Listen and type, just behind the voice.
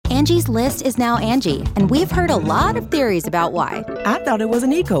Angie's List is now Angie, and we've heard a lot of theories about why. I thought it was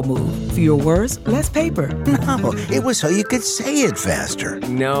an eco move. Fewer words, less paper. No, it was so you could say it faster.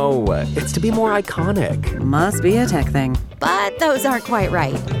 No, it's to be more iconic. Must be a tech thing. But those aren't quite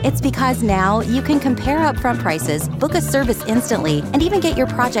right. It's because now you can compare upfront prices, book a service instantly, and even get your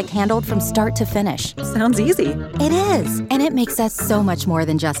project handled from start to finish. Sounds easy. It is, and it makes us so much more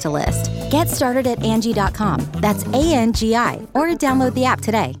than just a list. Get started at Angie.com. That's ANGI, or download the app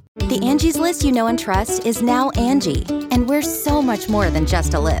today. The Angie's List you know and trust is now Angie, and we're so much more than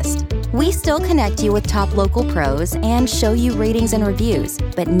just a list. We still connect you with top local pros and show you ratings and reviews,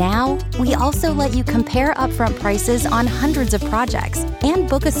 but now we also let you compare upfront prices on hundreds of projects and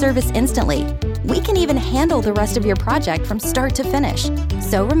book a service instantly. We can even handle the rest of your project from start to finish.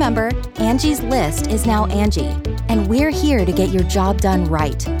 So remember, Angie's List is now Angie, and we're here to get your job done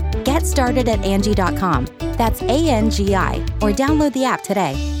right. Get started at Angie.com. That's ANGI, or download the app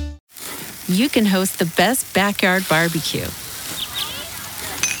today. You can host the best backyard barbecue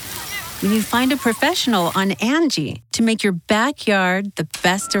when you find a professional on Angie to make your backyard the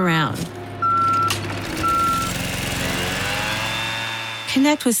best around.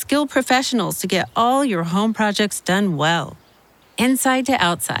 Connect with skilled professionals to get all your home projects done well. Inside to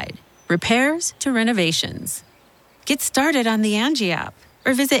outside, repairs to renovations. Get started on the Angie app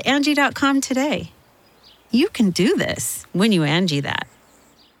or visit Angie.com today. You can do this when you Angie that.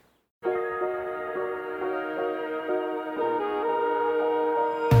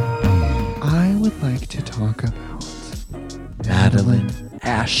 I would like to talk about Madeline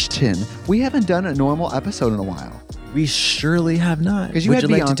Ashton. We haven't done a normal episode in a while. We surely have not. Because you Would had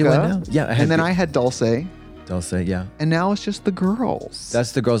you Bianca, like to do it now? Yeah, and then I had Dulce. Dulce, yeah. And now it's just the girls.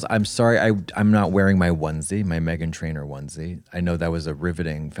 That's the girls. I'm sorry, I'm not wearing my onesie, my Meghan Trainor onesie. I know that was a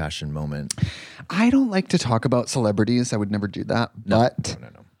riveting fashion moment. I don't like to talk about celebrities. I would never do that. No.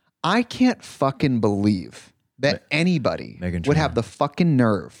 I can't fucking believe that anybody would have the fucking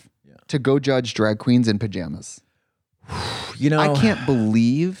nerve to go judge drag queens in pajamas. You know, I can't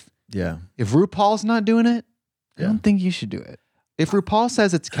believe if RuPaul's not doing it, I don't think you should do it. If RuPaul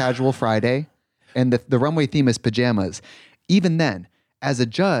says it's Casual Friday and the runway theme is pajamas, even then, as a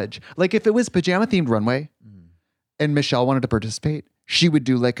judge, like if it was pajama themed runway and Michelle wanted to participate, she would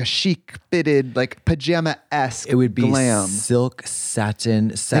do like a chic fitted, like pajama-esque glam. It would be silk, satin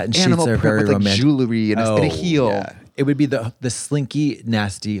like sheets animal are print very with romantic. Like jewelry and a heel. Yeah. It would be the slinky,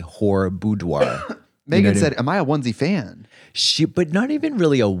 nasty whore boudoir. Megan said, "Am I a onesie fan?" But not even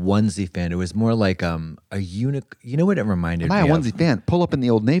really a onesie fan. It was more like a unicorn. You know what it reminded me of? Am I a onesie fan? Pull up in the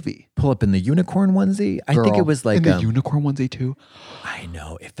Old Navy. Pull up in the unicorn onesie. I think it was like in the unicorn onesie too. I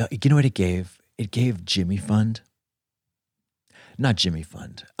know. It felt. You know what it gave? It gave Jimmy Fund. Not Jimmy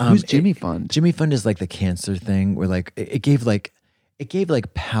Fund. Who's Jimmy Fund? Jimmy Fund is like the cancer thing where like it gave like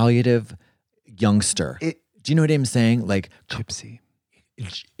palliative youngster. Do you know what I'm saying? Like Gypsy.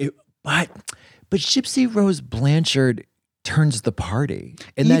 But Gypsy Rose Blanchard turns the party.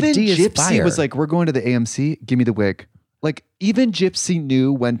 And even that D is Gypsy fire. was like, "We're going to the AMC. Give me the wig." Like even Gypsy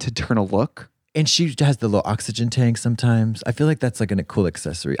knew when to turn a look. And she has the little oxygen tank sometimes. I feel like that's like a cool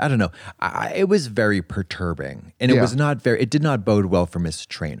accessory. I don't know. It was very perturbing. And it did not bode well for Miss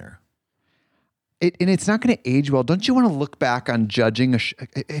Trainor. And it's not going to age well. Don't you want to look back on judging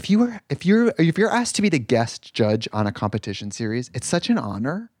if you're asked to be the guest judge on a competition series? It's such an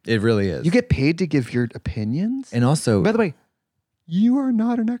honor. It really is. You get paid to give your opinions. And also, by the way, you are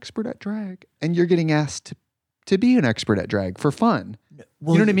not an expert at drag, and you're getting asked to be an expert at drag for fun.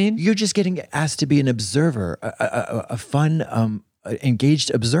 Well, you know what I mean? You're just getting asked to be an observer, a fun, engaged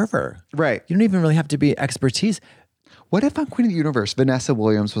observer. Right. You don't even really have to be expertise. What if on Queen of the Universe, Vanessa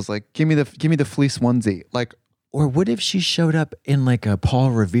Williams was like, give me the fleece onesie? Like, or what if she showed up in like a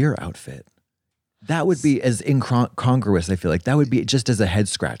Paul Revere outfit? That would be as incongruous, I feel like. That would be just as a head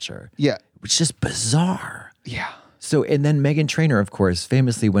scratcher. Yeah. It's just bizarre. Yeah. So, and then Meghan Trainor, of course,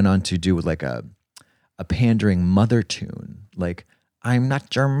 famously went on to do like a pandering mother tune. Like, "I'm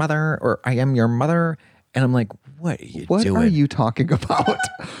not your mother," or "I am your mother." And I'm like, what are you doing? What are you talking about?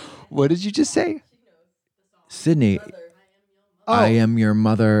 What did you just say? Sydney, I am your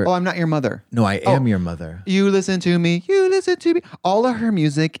mother. Oh, I'm not your mother. No, I am your mother. You listen to me. You listen to me. All of her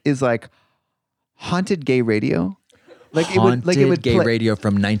music is like haunted gay radio. Like Haunted it would gay play, radio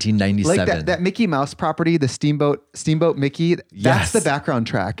from 1997. Like that Mickey Mouse property, the Steamboat Mickey. That's the background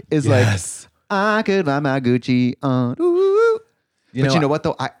track. Is like, I could buy my Gucci on. Ooh. You know what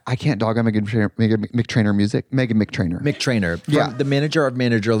though? I can't dog on Meghan McTrainor music. Meghan McTrainor. McTrainor. Yeah. The manager of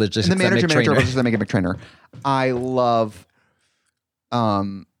manager logistics. And the manager of logistics at Meghan McTrainor. I love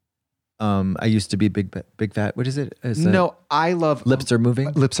I used to be big fat. What is it? No, I love Lips Are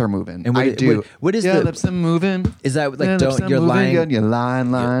Moving. Lips Are Moving. And I do. What is lips are moving? Is that like Yeah, lips don't are you're moving, lying? You're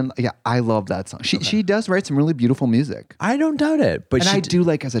lying. Yeah, I love that song. She does write some really beautiful music. I don't doubt it, but And she I do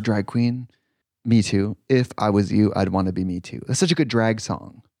like as a drag queen, Me Too. If I was you, I'd want to be Me Too. That's such a good drag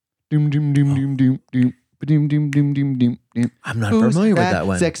song. Doom doom doom doom doom doom doom doom doom doom doom doom. I'm not familiar with that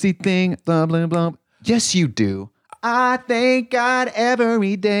one. Sexy thing, blah blah blah. Yes, you do. I thank God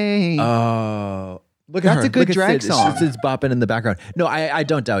every day. Oh, look at That's her. a good Look at drag Sid. song. Sid's bopping in the background. No, I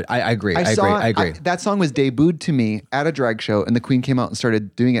don't doubt. I agree. I agree. That song was debuted to me at a drag show, and the queen came out and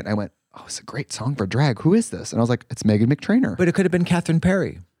started doing it. And I went, "Oh, it's a great song for drag. Who is this?" And I was like, "It's Megan McTrainer." But it could have been Catherine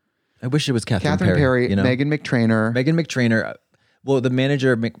Perry. I wish it was Catherine Perry, You know? Megan McTrainer, Megan McTrainer. Well, the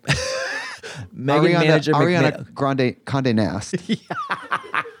manager, Megan manager, Ariana Condé Nast.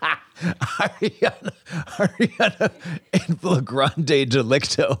 Ariana in flagrante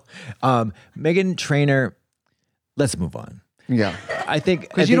delicto. Megan Trainor. Let's move on. Yeah, I think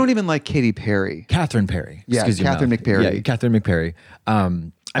because you don't even like Katy Perry. Catherine Perry. Yeah, Excuse Catherine me. McPerry. Yeah, Catherine McPerry. I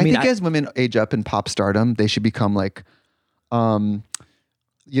mean, think as women age up in pop stardom, they should become like,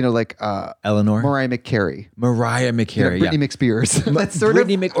 like Eleanor, Mariah McCary, Brittany McSpears. That's sort of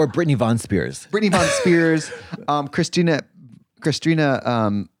or Brittany Von Spears. Brittany Von Spears, Christina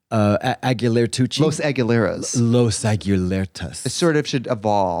Aguilera Tucci. Los Aguileras. Los Aguilertas. It sort of should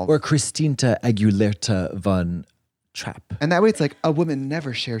evolve. Or Christina Aguilera von Trapp. And that way it's like a woman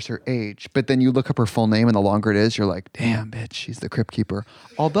never shares her age. But then you look up her full name and the longer it is, you're like, damn, bitch, she's the crypt keeper.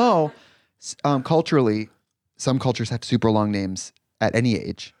 Although culturally, some cultures have super long names at any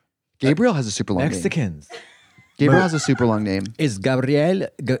age. Gabriel has a super long Mexicans. name. Gabriel has a super long name. Is Gabriel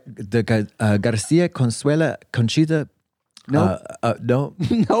Garcia Consuela Conchita? No. No.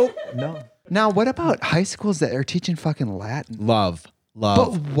 Nope. No. Now, what about high schools that are teaching fucking Latin? Love.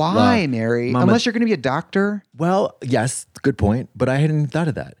 But why, love. Mary? Mama, Unless you're going to be a doctor? well, yes, good point. But I hadn't even thought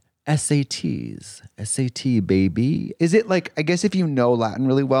of that. SAT, baby. Is it like, I guess if you know Latin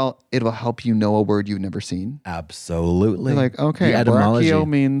really well, it'll help you know a word you've never seen? Absolutely. You're like, okay, The etymology. brachio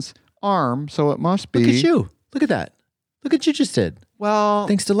means arm, so it must be. Look at you. Look at that. Look what you just did. Well,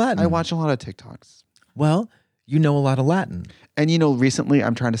 Thanks to Latin. I watch a lot of TikToks. Well, you know a lot of Latin. And recently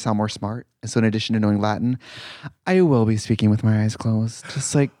I'm trying to sound more smart. And so in addition to knowing Latin, I will be speaking with my eyes closed.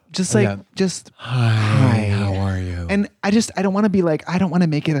 Hi, how are you? And I don't want to be like, I don't want to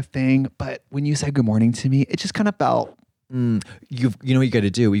make it a thing. But when you said good morning to me, it just kind of felt. You know what you got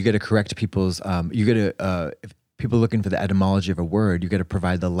to do? You got to correct people's, if people are looking for the etymology of a word, you got to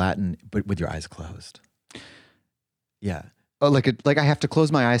provide the Latin, but with your eyes closed. Yeah. Oh, like I have to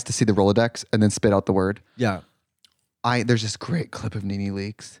close my eyes to see the Rolodex and then spit out the word. Yeah. There's this great clip of Nene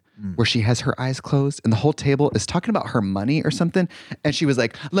Leakes where she has her eyes closed and the whole table is talking about her money or something. And she was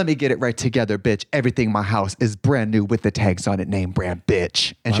like, let me get it right together, bitch. Everything in my house is brand new with the tags on it, name brand,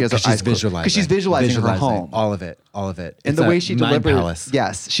 bitch. And she has her eyes closed. Because she's visualizing her home. All of it. And It's the way a she mind delivers, palace.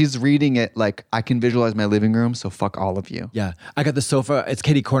 yes, she's reading it like, I can visualize my living room, so fuck all of you. Yeah. I got the sofa. It's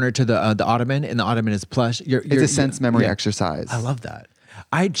kitty corner to the ottoman, and the ottoman is plush. It's a sense memory exercise. I love that.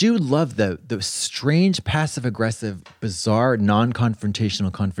 I do love the strange, passive-aggressive, bizarre,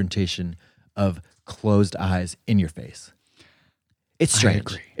 non-confrontational confrontation of closed eyes in your face. It's strange. I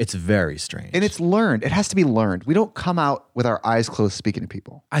agree. It's very strange. And it's learned. It has to be learned. We don't come out with our eyes closed speaking to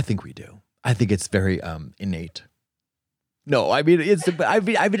people. I think we do. I think it's very innate. No, I mean I've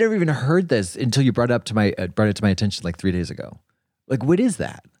never even heard this until you brought it to my attention like 3 days ago. Like, what is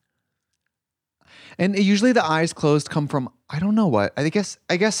that? And usually the eyes closed come from, I don't know what. I guess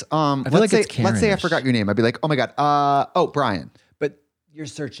let's say I forgot your name. I'd be like, oh my God. Brian. But you're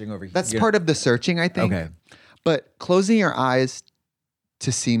searching over here. That's part of the searching, I think. Okay. But closing your eyes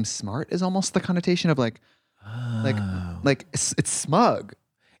to seem smart is almost the connotation of like it's smug.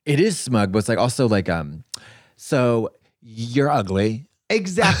 It is smug, but it's like also like, so you're ugly.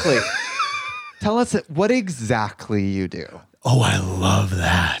 Exactly. Tell us what exactly you do. Oh, I love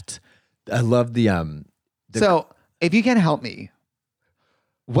that. I love the so if you can help me,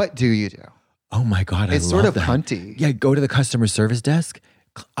 what do you do? Oh my God, it's I sort love of that. hunty. Yeah, go to the customer service desk,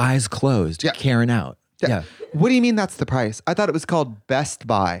 eyes closed, Yeah. Karen out. Yeah. What do you mean that's the price? I thought it was called Best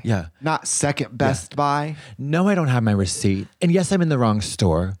Buy. Yeah. Not Second Best Buy. No, I don't have my receipt. And yes, I'm in the wrong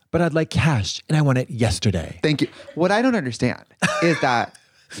store, but I'd like cash and I want it yesterday. Thank you. What I don't understand is that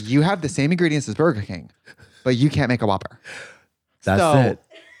you have the same ingredients as Burger King, but you can't make a Whopper. That's it.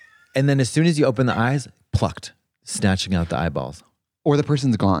 And then as soon as you open the eyes, plucked, snatching out the eyeballs. Or the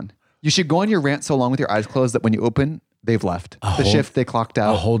person's gone. You should go on your rant so long with your eyes closed that when you open, they've left. The shift, they clocked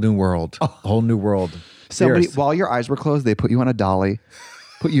out. A whole new world. A whole new world. Somebody, Fierce. while your eyes were closed, they put you on a dolly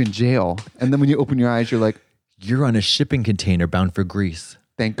put you in jail. And then when you open your eyes, you're like, You're on a shipping container bound for Greece.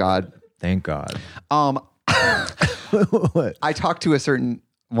 thank God. Thank God. What? I talked to a certain,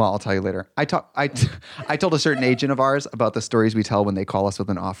 well, I'll tell you later. I told a certain agent of ours about the stories we tell when they call us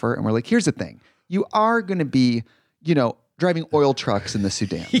with an offer. And we're like, here's the thing. You are going to be, driving oil trucks in the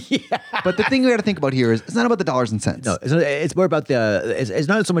Sudan. But the thing we got to think about here is it's not about the dollars and cents. No, it's more about it's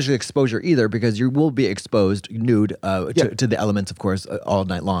not so much the exposure either, because you will be exposed nude to the elements, of course, all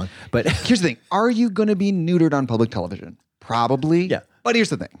night long. But here's the thing. Are you going to be neutered on public television? Probably. Yeah. But here's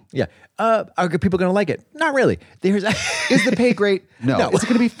the thing. Yeah. Are people going to like it? Not really. Is the pay great? No. Is it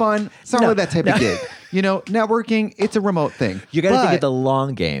going to be fun? It's not really that type of gig. Networking, it's a remote thing. You got to think of the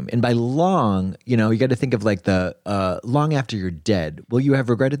long game. And by long, you got to think of like the long after you're dead. Will you have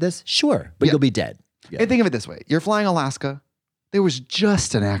regretted this? Sure. But you'll be dead. Yeah. And think of it this way. You're flying Alaska. There was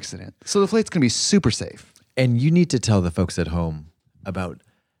just an accident. So the flight's going to be super safe. And you need to tell the folks at home about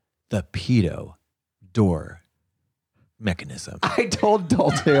the pedo door mechanism. I told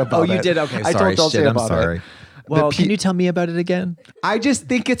Dulce about it. Oh, you did? Okay, sorry. I told Dulce about sorry. it. Well, can you tell me about it again? I just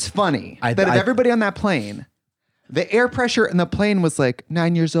think it's funny that if everybody on that plane, the air pressure in the plane was like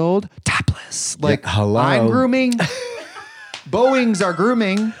 9 years old, topless. Like, hello. I'm grooming. Boeings are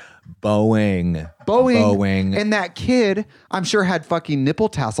grooming. Boeing. And that kid, I'm sure, had fucking nipple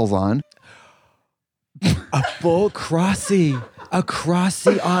tassels on. A full crossy. A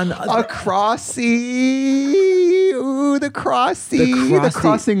crossy on... A crossy. Ooh, the crossy. The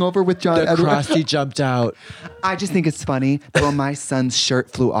crossing over with John Edward. The crossy jumped out. I just think it's funny that when my son's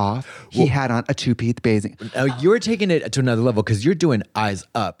shirt flew off, he had on a two-piece bathing. Now, you're taking it to another level because you're doing eyes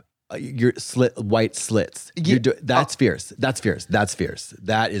up. Your white slits. That's fierce. That's fierce. That's fierce.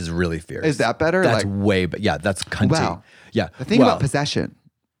 That is really fierce. Is that better? That's way better. Yeah, that's cunty. Wow. Yeah. The thing about possession.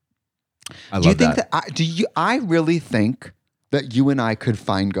 I love that. I really think that you and I could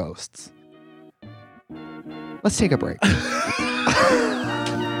find ghosts. Let's take a break.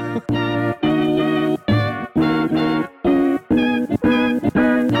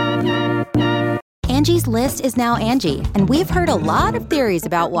 Angie's List is now Angie, and we've heard a lot of theories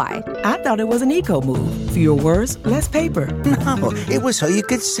about why. I thought it was an eco move. Fewer words, less paper. No, it was so you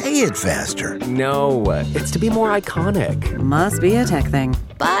could say it faster. No, it's to be more iconic. Must be a tech thing.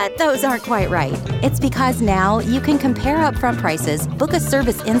 But those aren't quite right. It's because now you can compare upfront prices, book a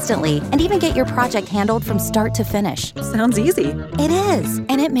service instantly, and even get your project handled from start to finish. Sounds easy. It is,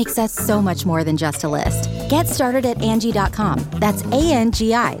 and it makes us so much more than just a list. Get started at Angie.com. That's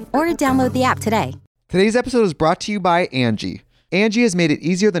ANGI, or download the app today. Today's episode is brought to you by Angie. Angie has made it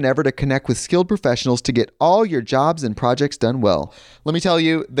easier than ever to connect with skilled professionals to get all your jobs and projects done well. Let me tell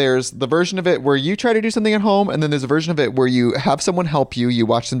you, there's the version of it where you try to do something at home, and then there's a version of it where you have someone help you, you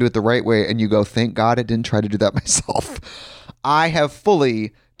watch them do it the right way, and you go, thank God I didn't try to do that myself. I have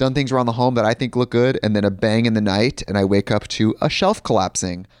fully done things around the home that I think look good, and then a bang in the night, and I wake up to a shelf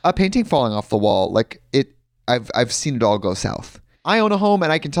collapsing, a painting falling off the wall. I've seen it all go south. I own a home,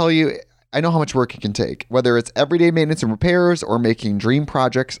 and I can tell you, I know how much work it can take. Whether it's everyday maintenance and repairs or making dream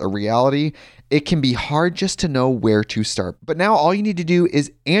projects a reality, it can be hard just to know where to start. But now all you need to do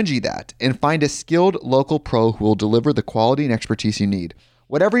is Angie that and find a skilled local pro who will deliver the quality and expertise you need.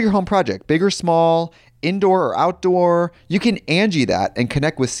 Whatever your home project, big or small, indoor or outdoor, you can Angie that and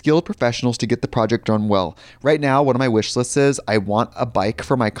connect with skilled professionals to get the project done well. Right now, one of my wish lists is I want a bike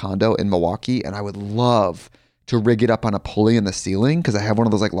for my condo in Milwaukee, and I would love to rig it up on a pulley in the ceiling because I have one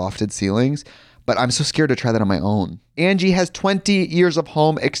of those like lofted ceilings, but I'm so scared to try that on my own. Angie has 20 years of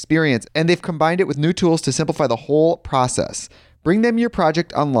home experience, and they've combined it with new tools to simplify the whole process. Bring them your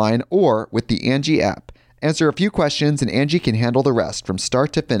project online or with the Angie app. Answer a few questions and Angie can handle the rest from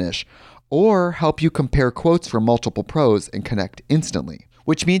start to finish, or help you compare quotes from multiple pros and connect instantly,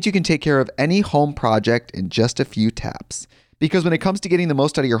 which means you can take care of any home project in just a few taps. Because when it comes to getting the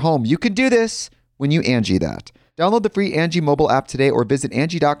most out of your home, you can do this when you Angie that. Download the free Angie mobile app today or visit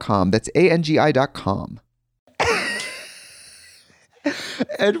Angie.com. That's ANGI.com.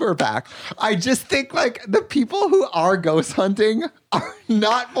 And we're back. I just think like the people who are ghost hunting are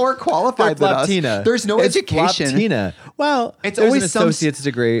not more qualified than us. There's no education. Flop-tina. Well, it's there's always an associate's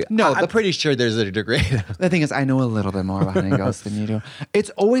degree. No, I'm pretty sure there's a degree. The thing is, I know a little bit more about hunting ghosts than you do. It's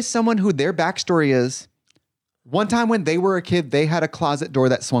always someone who their backstory is, one time when they were a kid, they had a closet door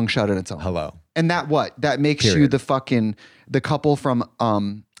that swung shut on its own. Hello. And that what? That makes you the couple from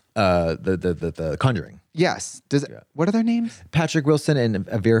the Conjuring. Yes. What are their names? Patrick Wilson and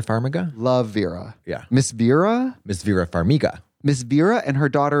Vera Farmiga. Love Vera. Yeah. Miss Vera Farmiga. Miss Vera and her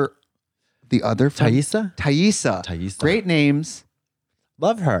daughter, the other Thaisa. Great names.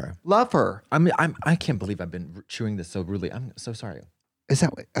 Love her. Love her. I can't believe I've been chewing this so rudely. I'm so sorry. Is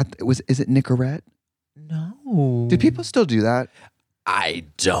it Nicorette? No. Did people still do that? I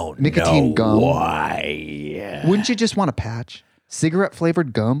don't Nicotine know gum? why. Wouldn't you just want a patch? Cigarette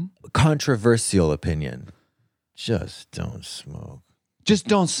flavored gum? Controversial opinion. Just don't smoke. Just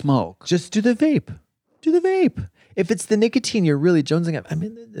don't smoke. Just do the vape. Do the vape. If it's the nicotine, you're really jonesing up. I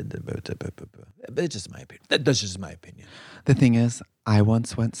mean, it's just my opinion. That's just my opinion. The thing is, I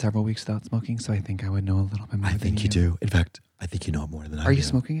once went several weeks without smoking, so I think I would know a little bit more. I think you do. In fact, I think you know more than I do. Are you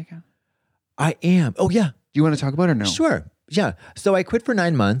smoking again? I am. Oh, yeah. Do you want to talk about it or no? Sure. Yeah. So I quit for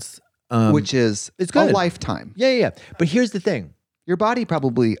 9 months. Which is it's good. A lifetime. Yeah. But here's the thing. Your body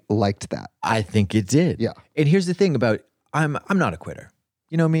probably liked that. I think it did. Yeah. And here's the thing about, I'm not a quitter.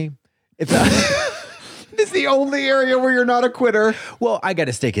 You know me? If It's the only area where you're not a quitter. Well, I got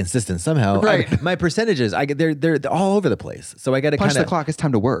to stay consistent somehow. Right. My percentages, they're all over the place. So I got to Punch kind of the clock. It's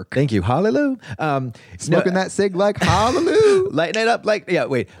time to work. Thank you. Hallelujah. Smoking that cig like hallelujah. Lighten it up like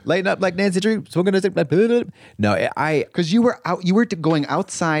lighten up like Nancy Drew. Smoking a cig like no. Because you were going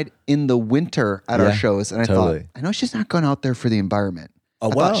outside in the winter at our shows, and I thought, I know she's not going out there for the environment. I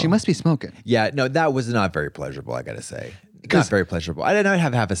thought she must be smoking. Yeah, no, that was not very pleasurable. I got to say, not very pleasurable. I did not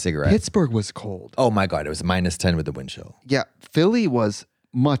have half a cigarette. Pittsburgh was cold. Oh my God, it was -10 with the wind chill. Yeah, Philly was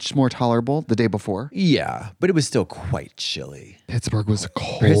much more tolerable the day before. Yeah, but it was still quite chilly. Pittsburgh was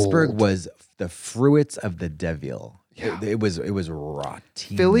cold. Pittsburgh was the fruits of the devil. Yeah. It was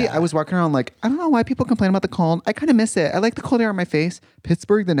rotting. Philly, I was walking around like, I don't know why people complain about the cold. I kind of miss it. I like the cold air on my face.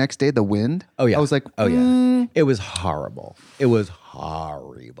 Pittsburgh, the next day, the wind. Oh yeah. I was like, yeah. It was horrible. It was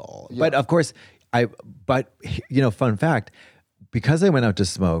horrible. Yeah. But of course, fun fact, because I went out to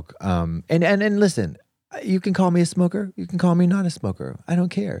smoke, and listen, you can call me a smoker. You can call me not a smoker. I don't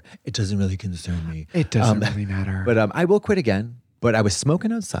care. It doesn't really concern me. It doesn't really matter. But I will quit again. But I was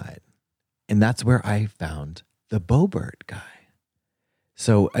smoking outside, and that's where I found the Bobert guy.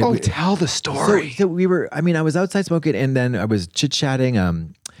 So tell the story. So I was outside smoking, and then I was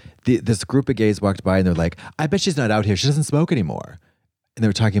chit-chatting. This group of gays walked by, and they're like, I bet she's not out here. She doesn't smoke anymore. And they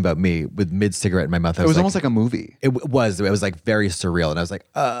were talking about me with mid-cigarette in my mouth. It was almost like a movie. It was like very surreal. And I was like,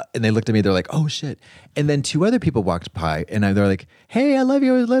 and they looked at me, they're like, oh shit. And then 2 other people walked by, and they're like, hey, I love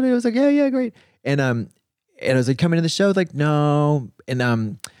you. I love you. I was like, yeah, great. And I was like, coming to the show? Like, no. And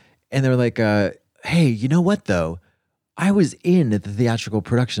they were like, hey, you know what though? I was in the theatrical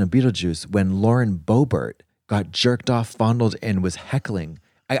production of Beetlejuice when Lauren Boebert got jerked off, fondled, and was heckling.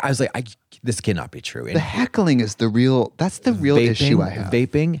 I was like, this cannot be true. And the heckling is the real issue I have.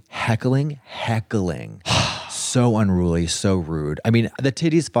 Vaping, heckling. So unruly, so rude. I mean, the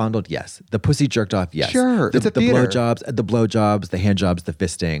titties fondled, yes. The pussy jerked off, yes. Sure, it's a theater. The blowjobs, the hand jobs, the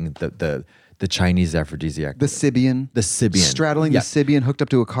fisting, the Chinese aphrodisiac. The Sybian. Straddling the Sybian hooked up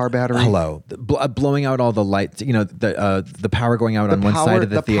to a car battery. Hello. Blowing out all the lights, the power going out on one side of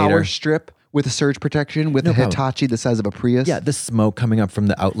the theater. The power strip with a surge protection with a Hitachi the size of a Prius. Yeah, the smoke coming up from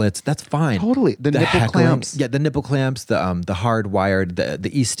the outlets. That's fine. Totally. The nipple heckling, clamps. Yeah, the nipple clamps, the hard wired, the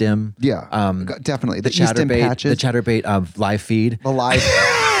e-stim. Yeah, definitely. The chatterbait, the chatterbait live feed. The live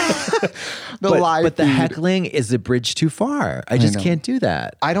But the heckling is a bridge too far. I just can't do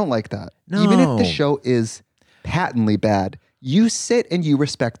that. I don't like that. No. Even if the show is patently bad, you sit and you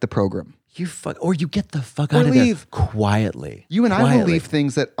respect the program. Or you get the fuck out of there quietly. You and I will leave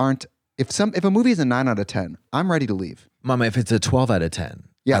things that aren't. If a movie is a 9 out of 10, I'm ready to leave. Mama, if it's a 12 out of 10,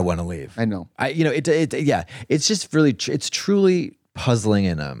 I want to leave. I know. It's just really, it's truly puzzling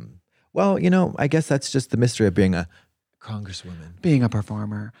and I guess that's just the mystery of being a congresswoman, being a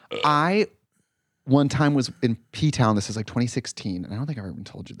performer. I one time was in P-Town. This is like 2016, and I don't think I've ever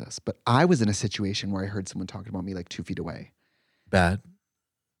told you this, but I was in a situation where I heard someone talking about me like 2 feet away. Bad.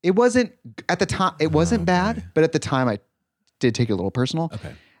 It wasn't at the time. It wasn't bad, but at the time I did take it a little personal.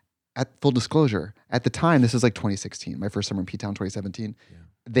 Okay. At full disclosure, at the time, this is like 2016, my first summer in P-Town, 2017. Yeah.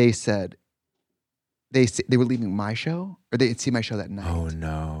 They said they were leaving my show, or they'd see my show that night. Oh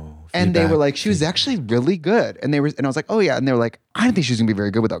no! And they were like, she was actually really good, and I was like, oh yeah, and they were like, I didn't think she was gonna be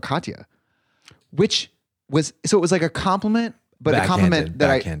very good without Katya, which was so it was like a compliment, but a compliment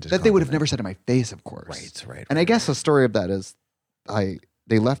that they would have never said to my face, of course. Right. And I guess the story of that is,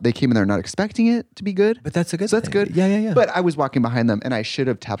 they came in there not expecting it to be good. But that's a good thing. That's good. Yeah. But I was walking behind them, and I should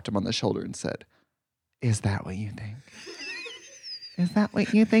have tapped him on the shoulder and said, is that what you think? Is that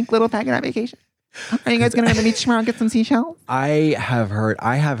what you think, little faggot on vacation? Are you guys going to go to the beach tomorrow and get some seashells? I have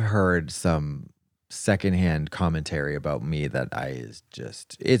heard some secondhand commentary about me that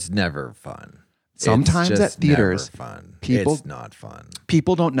it's never fun. Sometimes at theaters, it's not fun.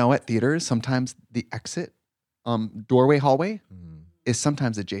 People don't know at theaters, sometimes the exit, doorway, hallway, is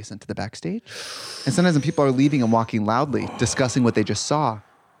sometimes adjacent to the backstage. And sometimes when people are leaving and walking loudly, discussing what they just saw.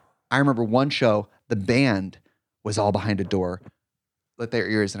 I remember one show, the band was all behind a door, lit their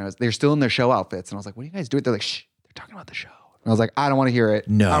ears, and they're still in their show outfits. And I was like, what are you guys doing? They're like, shh, they're talking about the show. And I was like, I don't want to hear it.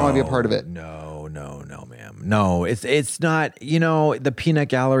 No, I don't want to be a part of it. No, ma'am. No, it's not, the peanut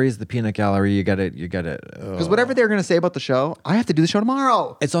gallery is the peanut gallery. You gotta. Because whatever they're going to say about the show, I have to do the show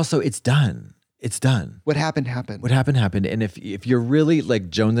tomorrow. It's done. It's done. What happened, happened. What happened. And if you're really like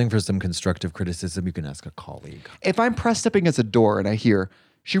jonesing for some constructive criticism, you can ask a colleague. If I'm pressed up against a door and I hear,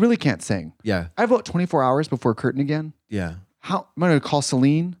 she really can't sing. Yeah. I vote 24 hours before curtain again. Yeah. How am I going to call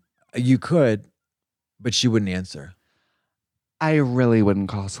Celine? You could, but she wouldn't answer. I really wouldn't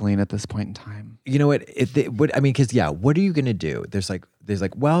call Celine at this point in time. You know what? What are you going to do? There's like,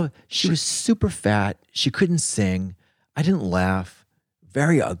 well, she was super fat. She couldn't sing. I didn't laugh.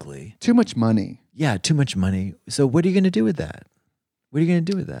 Very ugly. Too much money. Yeah, too much money. So what are you going to do with that? What are you going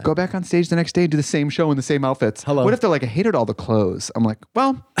to do with that? Go back on stage the next day and do the same show in the same outfits. Hello. What if they're like, I hated all the clothes? I'm like,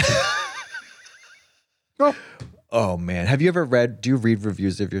 well. No. Oh, man. Do you read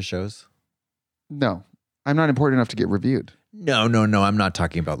reviews of your shows? No. I'm not important enough to get reviewed. No. I'm not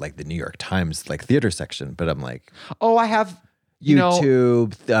talking about like the New York Times, like theater section, but I'm like. Oh, I have.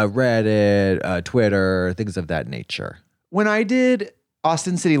 YouTube, Reddit, Twitter, things of that nature. When I did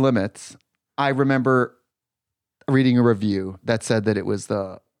Austin City Limits, I remember reading a review that said that it was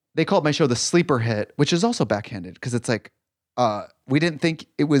they called my show the sleeper hit, which is also backhanded because it's like, we didn't think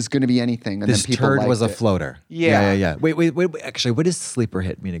it was going to be anything. And this then people turd liked was a it. floater. Yeah. Wait. Actually, what does sleeper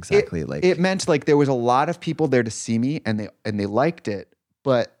hit mean exactly? It meant like there was a lot of people there to see me and they liked it.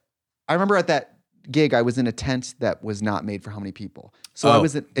 But I remember at that gig, I was in a tent that was not made for how many people. So it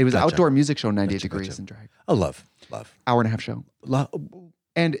was an outdoor music show, 98 Degrees in drag. Oh, love. Hour and a half show.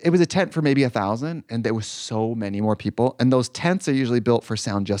 And it was a tent for maybe 1,000, and there was so many more people. And those tents are usually built for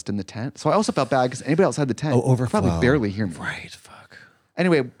sound just in the tent. So I also felt bad because anybody outside the tent could probably barely hear me. Right, fuck.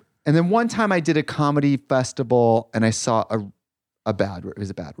 Anyway, and then one time I did a comedy festival, and I saw it was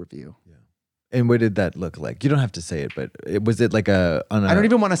a bad review. Yeah. And what did that look like? You don't have to say it, but was it like I don't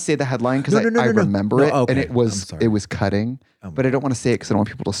even want to say the headline because I remember it, okay. and it was cutting. But I don't want to say it because I don't want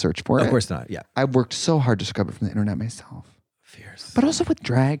people to search for it. Of course not, yeah. I worked so hard to discover it from the internet myself. Fierce. But also with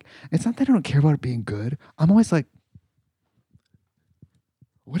drag, it's not that I don't care about it being good. I'm always like,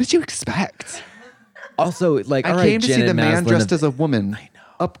 what did you expect? Also, like, I came to see the man dressed as a woman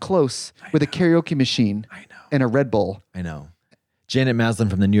up close with a karaoke machine and a Red Bull. I know. Janet Maslin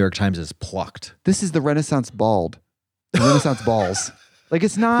from the New York Times is plucked. This is the Renaissance bald. The Renaissance balls. Like,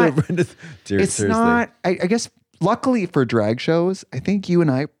 it's not. I guess, luckily for drag shows, I think you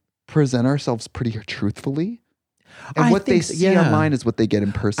and I present ourselves pretty truthfully. And what they see online is what they get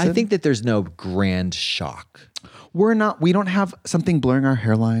in person. I think that there's no grand shock. We don't have something blurring our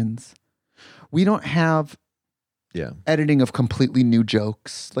hairlines. We don't have editing of completely new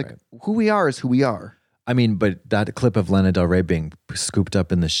jokes. Like, who we are is who we are. I mean, but that clip of Lana Del Rey being scooped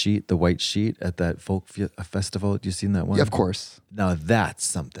up in the white sheet at that folk festival, you seen that one? Yeah, of course. Now that's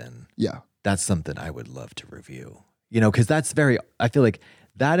something. Yeah. That's something I would love to review. Because that's I feel like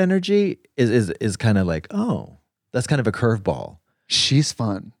that energy is kind of like, oh, that's kind of a curveball. She's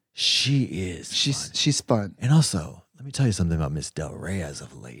fun. She is. She's fun. And also, let me tell you something about Miss Del Rey as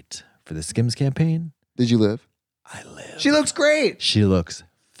of late. For the Skims campaign. Did you live? I lived. She looks great. She looks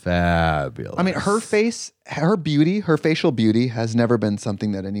fabulous. I mean, her face, her beauty, her facial beauty has never been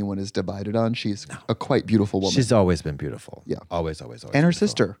something that anyone is divided on. She's a quite beautiful woman. She's always been beautiful. Yeah. Always. And her beautiful.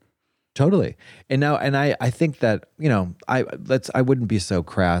 sister. Totally. And I think that, I wouldn't be so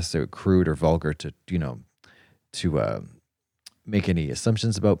crass or crude or vulgar to make any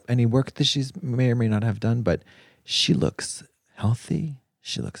assumptions about any work that she's may or may not have done, but she looks healthy.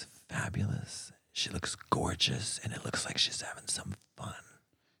 She looks fabulous. She looks gorgeous, and it looks like she's having some fun.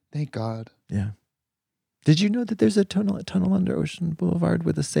 Thank God. Yeah. Did you know that there's a tunnel under Ocean Boulevard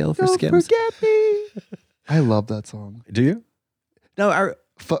with a sale for Don't Skims? Forget me. I love that song. Do you? No,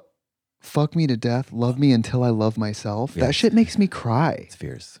 Fuck me to death, love me until I love myself. Yeah. That shit makes me cry. It's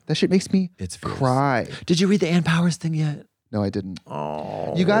fierce. That shit makes me It's fierce. cry. Did you read the Ann Powers thing yet? No, I didn't.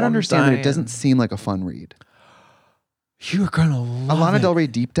 Oh, you got to understand that dying. it doesn't seem like a fun read. You're gonna love a Lana it. Del Rey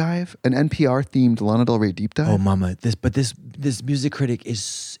deep dive, an NPR themed Lana Del Rey deep dive. Oh, mama, this music critic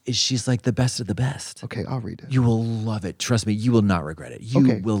she's like the best of the best. Okay, I'll read it. You will love it. Trust me, you will not regret it.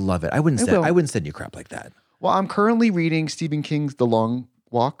 You will love it. I wouldn't send you crap like that. Well, I'm currently reading Stephen King's The Long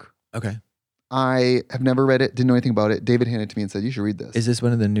Walk. Okay. I have never read it, didn't know anything about it. David handed it to me and said, you should read this. Is this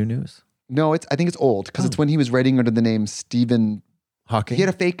one of the new news? No, I think it's old because it's when he was writing under the name Stephen Hawking. He had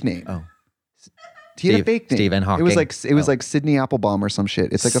a fake name. Oh. He had a fake name. Stephen Hawking. It was like Sydney Applebaum or some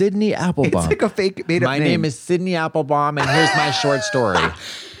shit. It's like Sydney Applebaum. It's like a fake made up My name. name is Sydney Applebaum, and here's my short story.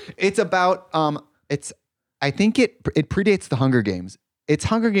 It's about I think it predates the Hunger Games. It's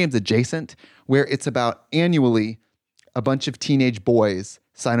Hunger Games adjacent, where it's about annually a bunch of teenage boys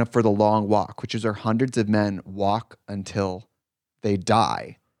sign up for the long walk, which is where hundreds of men walk until they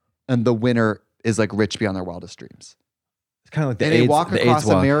die, and the winner is like rich beyond their wildest dreams. It's kind of like they walk across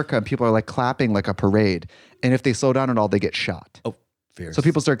America, and people are like clapping like a parade. And if they slow down at all, they get shot. Oh, fierce. So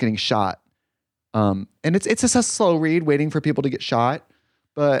people start getting shot. And it's just a slow read, waiting for people to get shot.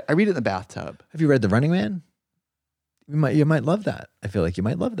 But I read it in the bathtub. Have you read The Running Man? You might love that. I feel like you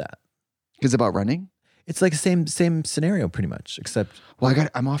might love that. It's about running? It's like same scenario pretty much, except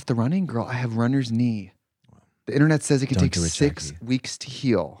I'm off the running, girl. I have runner's knee. The internet says it can take 6 weeks to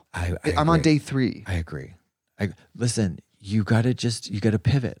heal. I'm on day 3. I agree. Listen, you gotta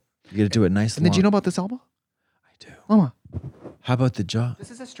pivot. You gotta do it nice. And then do you know about this elbow? I do. Mama. How about the jaw?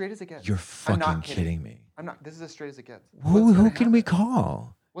 This is as straight as it gets. You're fucking kidding me. I'm not. This is as straight as it gets. Who can we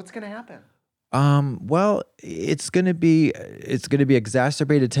call? What's gonna happen? Well, it's gonna be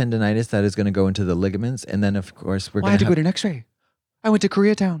exacerbated tendonitis that is gonna go into the ligaments, and then of course I had to go to an X-ray. I went to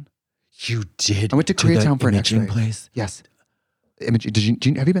Koreatown. You did. I went to Koreatown for an imaging X-ray. place. Yes.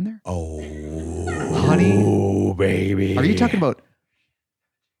 Imaging. Have you been there? Oh, honey. Oh, baby. Are you talking about?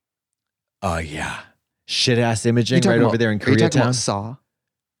 Oh yeah, shit ass imaging right over there in Koreatown. Are you talking about Koreatown. Saw?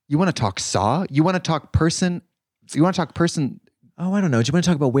 You want to talk Saw? You want to talk person? You want to talk person? Oh, I don't know. Do you want to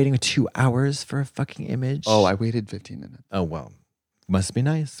talk about waiting 2 hours for a fucking image? Oh, I waited 15 minutes. Oh well, must be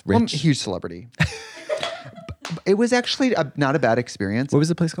nice. Well, I'm a Rich. huge celebrity. It was actually not a bad experience. What was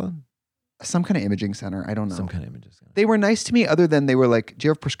the place called? Some kind of imaging center. I don't know. Some kind of images. They were nice to me other than they were like, do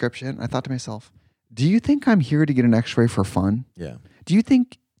you have a prescription? I thought to myself, do you think I'm here to get an x-ray for fun? Yeah. Do you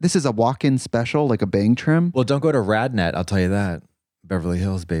think this is a walk-in special, like a bang trim? Well, don't go to RadNet. I'll tell you that. Beverly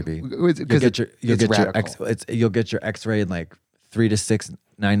Hills, baby. Because You'll get your X-ray in like 3 to 6,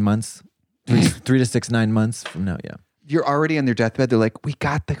 9 months. 3 to 6, 9 months from now. Yeah. You're already on their deathbed. They're like,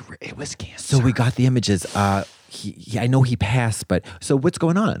 it was cancer. So we got the images. I know he passed, but so what's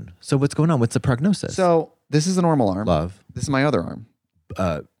going on? What's the prognosis? So this is a normal arm. Love. This is my other arm.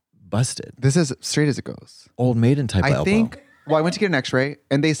 Busted. This is straight as it goes. Old maiden type of elbow. I went to get an x-ray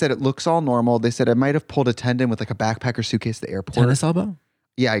and they said it looks all normal. They said I might have pulled a tendon with like a backpack or suitcase at the airport. Tennis elbow?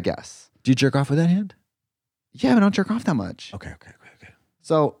 Yeah, I guess. Do you jerk off with that hand? Yeah, but I don't jerk off that much. Okay.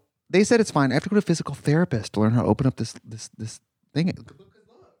 So they said it's fine. I have to go to a physical therapist to learn how to open up this thing.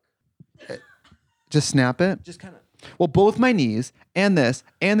 Just snap it. Just kind of. Well, both my knees and this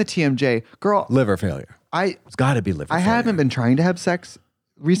and the TMJ, girl. Liver failure. It's got to be liver failure. I haven't been trying to have sex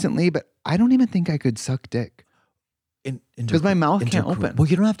recently, but I don't even think I could suck dick. Because my mouth can't open. Well,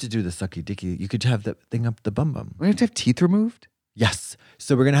 you don't have to do the sucky dicky. You could have the thing up the bum. We have to have teeth removed? Yes.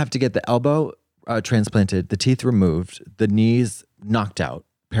 So we're going to have to get the elbow transplanted, the teeth removed, the knees knocked out,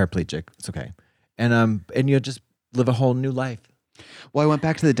 paraplegic. It's okay. And you'll just live a whole new life. Well, I went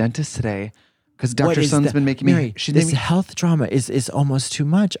back to the dentist today because Dr. Sun's been making Mary, me... This health drama is almost too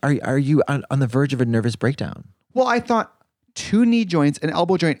much. Are you on the verge of a nervous breakdown? Well, I thought 2 knee joints, an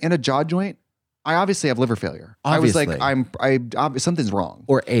elbow joint, and a jaw joint. I obviously have liver failure. Obviously. I was like, something's wrong.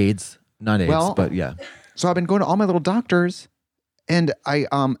 Or AIDS, not AIDS, Well, but yeah. So I've been going to all my little doctors, and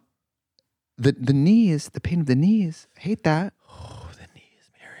the knees, the pain of the knees, I hate that. Oh, the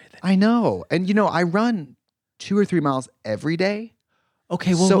knees, Mary. I know, and I run 2 or 3 miles every day.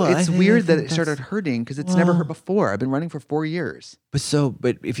 Okay, well, so it's weird that it started hurting because it's never hurt before. I've been running for 4 years.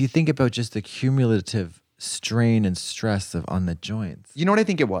 But if you think about just the cumulative strain and stress on the joints, you know what I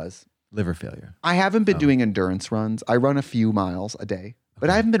think it was? Liver failure. I haven't been doing endurance runs. I run a few miles a day, but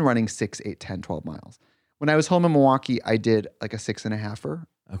I haven't been running 6, 8, 10, 12 miles. When I was home in Milwaukee, I did like a 6.5-er.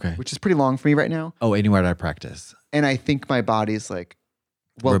 Okay. Which is pretty long for me right now. Oh, anywhere I practice. And I think my body's like,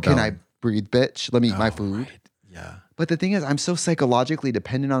 well, Can I breathe, bitch? Let me eat my food. Right. Yeah. But the thing is, I'm so psychologically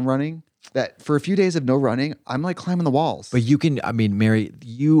dependent on running that for a few days of no running, I'm like climbing the walls. But you can, Mary,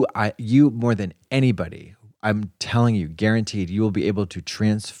 you more than anybody, I'm telling you, guaranteed, you will be able to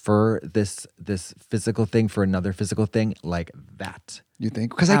transfer this physical thing for another physical thing like that. You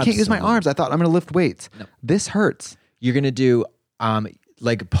think? Because I can't use my arms. I thought I'm going to lift weights. No. This hurts. You're going to do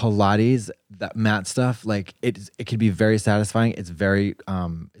like Pilates, that mat stuff. Like it can be very satisfying. It's very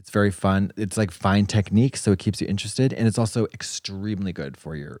fun. It's like fine technique, so it keeps you interested, and it's also extremely good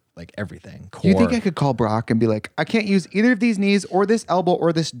for your like everything. Core. You think I could call Brock and be like, I can't use either of these knees or this elbow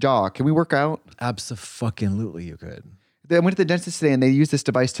or this jaw. Can we work out? Abso-fucking-lutely, you could. I went to the dentist today, and they use this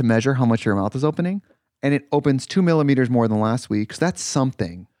device to measure how much your mouth is opening, and it opens 2 millimeters more than last week. So that's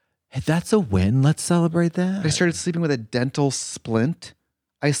something. Hey, that's a win. Let's celebrate that. I started sleeping with a dental splint.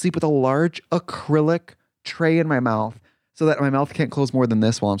 I sleep with a large acrylic tray in my mouth so that my mouth can't close more than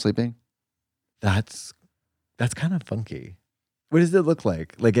this while I'm sleeping. That's kind of funky. What does it look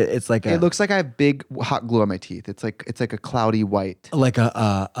like? Like it's like It looks like I have big hot glue on my teeth. It's like a cloudy white. like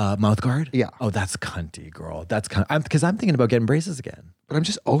a mouth guard. Yeah. Oh, that's cunty, girl. That's because I'm thinking about getting braces again. But I'm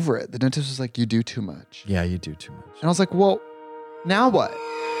just over it. The dentist was like, "You do too much." Yeah, you do too much. And I was like, "Well, now what?"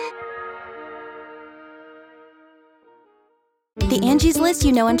 The Angie's List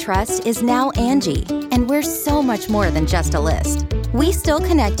you know and trust is now Angie, and we're so much more than just a list. We still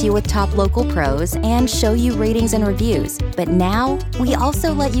connect you with top local pros and show you ratings and reviews, but now we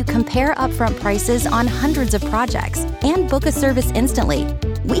also let you compare upfront prices on hundreds of projects and book a service instantly.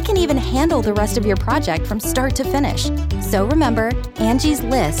 We can even handle the rest of your project from start to finish. So remember, Angie's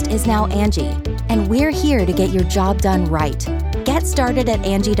List is now Angie, and we're here to get your job done right. Get started at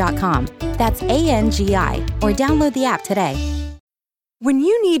Angie.com. That's ANGI, or download the app today. When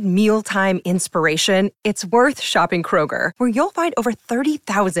you need mealtime inspiration, it's worth shopping Kroger, where you'll find over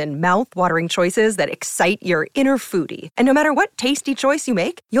 30,000 mouth-watering choices that excite your inner foodie. And no matter what tasty choice you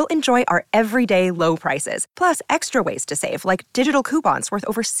make, you'll enjoy our everyday low prices, plus extra ways to save, like digital coupons worth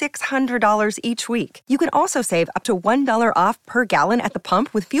over $600 each week. You can also save up to $1 off per gallon at the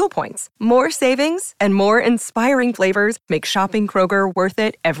pump with fuel points. More savings and more inspiring flavors make shopping Kroger worth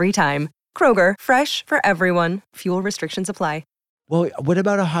it every time. Kroger, fresh for everyone. Fuel restrictions apply. Well, what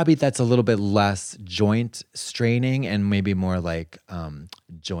about a hobby that's a little bit less joint straining and maybe more like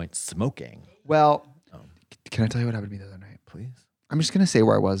joint smoking? Well, can I tell you what happened to me the other night? Please. I'm just going to say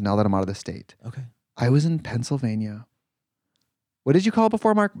where I was now that I'm out of the state. Okay. I was in Pennsylvania. What did you call it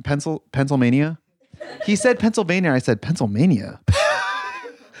before, Mark? Pennsylvania? He said Pennsylvania. I said Pennsylvania.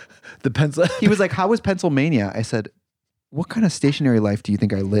 He was like, how was Pennsylvania? I said, what kind of stationary life do you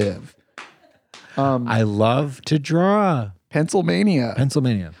think I live? I love to draw. Pennsylvania.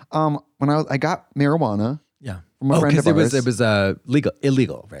 When I got marijuana. Yeah. From a friend of ours. It was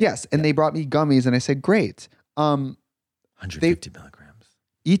illegal, right? Yes, and they brought me gummies, and I said, great. 150 milligrams.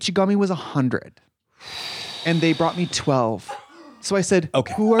 Each gummy was 100, and they brought me 12. So I said,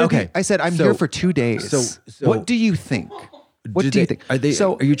 okay. Who are they? I said, I'm here for 2 days. So what do you think? What do you think?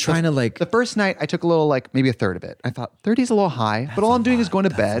 Are you trying to like... The first night, I took a little, like maybe a third of it. I thought 30 is a little high, but all I'm doing is going to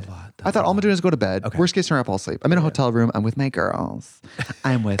bed. I thought all I'm doing is go to bed. Okay. Worst case scenario, I fall asleep. I'm in a hotel room. I'm with my girls.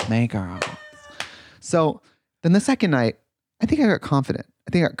 So then the second night, I think I got confident.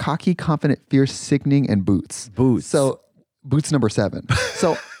 I think I got cocky, confident, fierce, sickening, and boots. So boots number 7.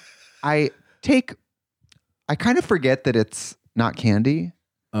 So I kind of forget that it's not candy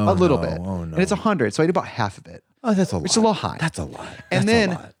a little bit. Oh, no. And it's 100. So I did about half of it. Oh, that's a lot. Which is a little high. That's a lot. And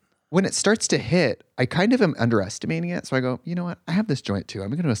then when it starts to hit, I kind of am underestimating it. So I go, you know what? I have this joint too.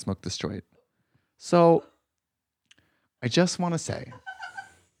 I'm going to smoke this joint. So I just want to say,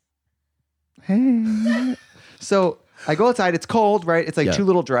 hey. So I go outside. It's cold, right? It's like 2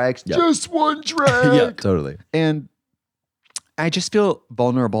 little drags. Yeah. Just one drag. Yeah, totally. And I just feel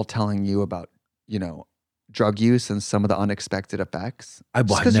vulnerable telling you about, drug use and some of the unexpected effects.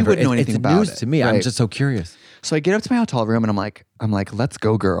 Because you wouldn't know anything about it. It's news to me. Right? I'm just so curious. So I get up to my hotel room and I'm like, let's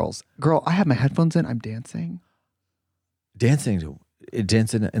go, girls. Girl, I have my headphones in. I'm dancing. Dancing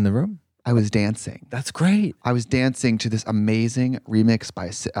in the room? I was dancing. That's great. I was dancing to this amazing remix by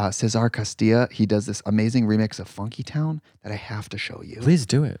Cesar Castilla. He does this amazing remix of Funky Town that I have to show you. Please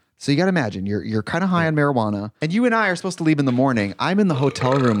do it. So you got to imagine you're kind of high on marijuana, and you and I are supposed to leave in the morning. I'm in the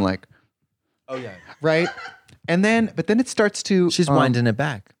hotel room, like, oh yeah, right. But then it starts to. She's winding it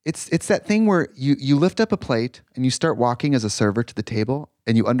back. It's that thing where you lift up a plate and you start walking as a server to the table,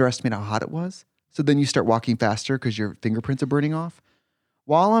 and you underestimate how hot it was. So then you start walking faster because your fingerprints are burning off.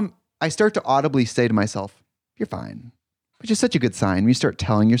 I start to audibly say to myself, "You're fine," which is such a good sign. When you start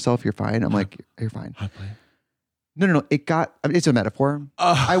telling yourself you're fine, I'm like, "You're fine." Hot plate. No. It's a metaphor.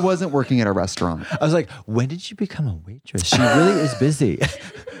 I wasn't working at a restaurant. I was like, when did you become a waitress? She really is busy.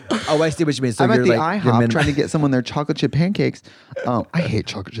 Oh, I see what you mean. So I'm you're at the like, IHOP trying to get someone their chocolate chip pancakes. I hate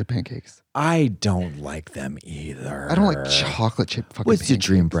chocolate chip pancakes. I don't like them either. I don't like chocolate chip fucking What's pancakes. your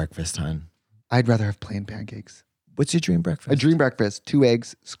dream breakfast, hon? I'd rather have plain pancakes. What's your dream breakfast? A dream breakfast, 2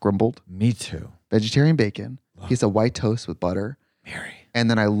 eggs scrambled. Me too. Vegetarian bacon. Piece of white toast with butter. Mary. And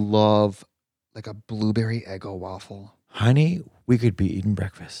then I love like a blueberry Eggo waffle. Honey, we could be eating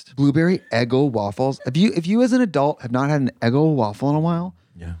breakfast. Blueberry Eggo waffles. If you as an adult have not had an Eggo waffle in a while,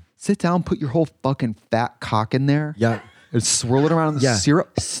 yeah, sit down, put your whole fucking fat cock in there. Yeah. And swirl it around in the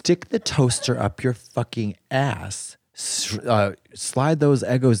syrup. Stick the toaster up your fucking ass. Slide those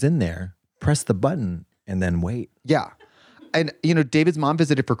Eggos in there. Press the button and then wait. Yeah. And, David's mom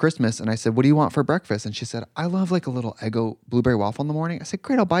visited for Christmas and I said, what do you want for breakfast? And she said, I love like a little Eggo blueberry waffle in the morning. I said,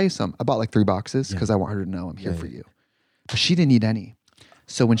 great, I'll buy you some. I bought like 3 boxes because I want her to know I'm here for you. But she didn't eat any.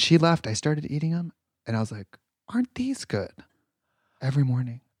 So when she left, I started eating them and I was like, aren't these good? Every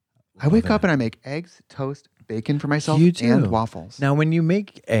morning. I wake up and I make eggs, toast, bacon for myself and waffles. Now, when you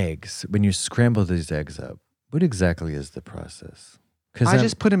make eggs, when you scramble these eggs up, what exactly is the process? I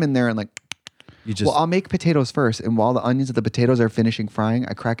just put them in there and like, I'll make potatoes first. And while the onions and the potatoes are finishing frying,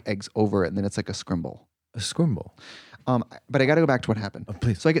 I crack eggs over it. And then it's like a scramble. A scramble. But I got to go back to what happened. Oh,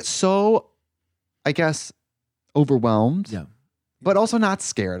 please. So I get so, I guess, overwhelmed. Yeah. But also not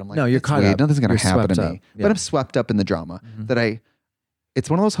scared. I'm like, no, you're caught up. Nothing's going to happen to me. Yeah. But I'm swept up in the drama that it's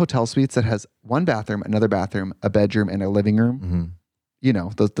one of those hotel suites that has one bathroom, another bathroom, a bedroom, and a living room.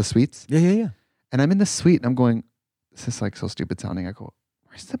 The suites. Yeah. And I'm in the suite and I'm going, this is like so stupid sounding. I go,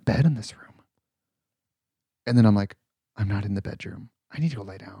 where's the bed in this room? And then I'm like, I'm not in the bedroom. I need to go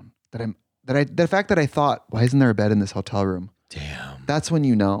lay down. The fact that I thought, why isn't there a bed in this hotel room? Damn. That's when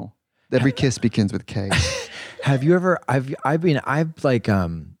you know that every kiss begins with K. Have you ever? I've been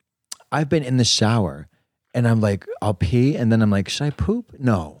in the shower, and I'm like, I'll pee, and then I'm like, should I poop?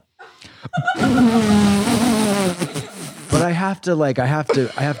 No. But I have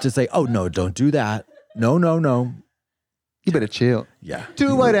to say, oh no, don't do that. No. You better chill. Yeah.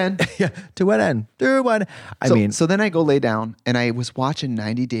 To what end? Yeah. To what end? So then I go lay down, and I was watching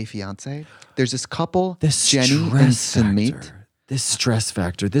 90 Day Fiance. There's this couple, Jenny and Sumit. This stress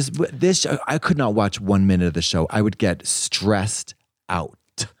factor. This I could not watch 1 minute of the show. I would get stressed out.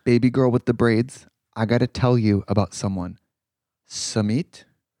 Baby girl with the braids. I got to tell you about someone. Sumit,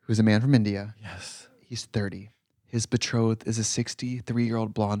 who's a man from India. Yes. He's 30. His betrothed is a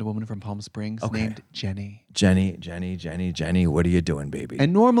 63-year-old blonde woman from Palm Springs named Jenny. Jenny, what are you doing, baby?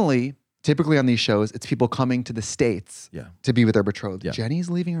 And normally, typically on these shows, it's people coming to the States to be with their betrothed. Yeah. Jenny's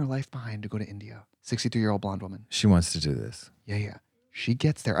leaving her life behind to go to India. 63-year-old blonde woman. She wants to do this. Yeah. She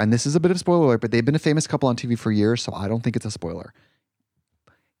gets there. And this is a bit of a spoiler alert, but they've been a famous couple on TV for years, so I don't think it's a spoiler.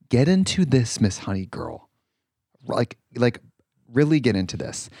 Get into this, Miss Honey Girl. Like really get into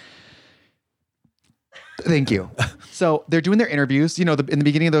this. Thank you. So they're doing their interviews. In the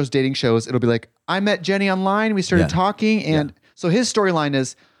beginning of those dating shows, it'll be like, I met Jenny online. We started talking. And so his storyline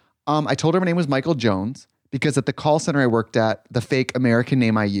is, I told her my name was Michael Jones because at the call center I worked at, the fake American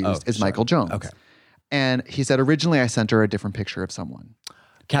name I used is Michael Jones. Okay. And he said, originally I sent her a different picture of someone.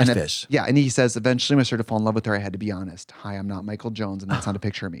 Catfish. And he says, eventually when I started to fall in love with her, I had to be honest. Hi, I'm not Michael Jones, and that's not a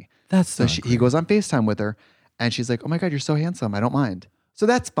picture of me. He goes on FaceTime with her, and she's like, oh my God, you're so handsome. I don't mind. So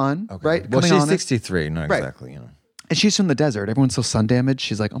that's fun, right? Well, she's 63, not exactly, And she's from the desert. Everyone's so sun damaged.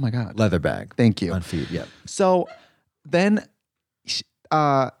 She's like, oh my God. Leather bag. Thank you. On feet, yep. So then,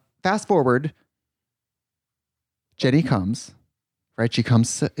 fast forward, Jenny comes, right? She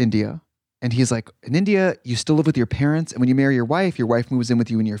comes to India. And he's like, in India, you still live with your parents. And when you marry your wife moves in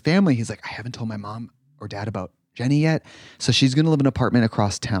with you and your family. He's like, I haven't told my mom or dad about Jenny yet. So she's going to live in an apartment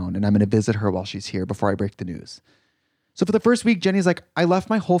across town. And I'm going to visit her while she's here before I break the news. So for the first week, Jenny's like, I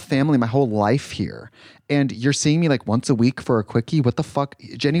left my whole family, my whole life here. And you're seeing me like once a week for a quickie. What the fuck?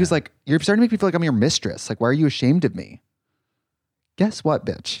 Jenny was like, you're starting to make me feel like I'm your mistress. Like, why are you ashamed of me? Guess what,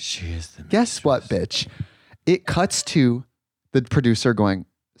 bitch? She is the mistress. Guess what, bitch? It cuts to the producer going,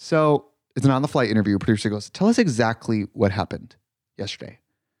 so it's an on-the-fly interview. Producer goes, tell us exactly what happened yesterday.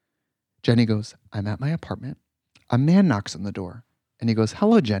 Jenny goes, I'm at my apartment. A man knocks on the door. And he goes,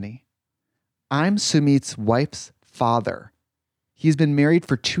 hello, Jenny. I'm Sumit's wife's father. He's been married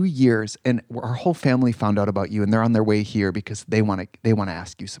for 2 years, and our whole family found out about you, and they're on their way here because they want to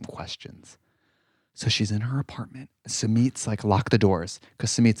ask you some questions. So she's in her apartment. Sumit's like, lock the doors,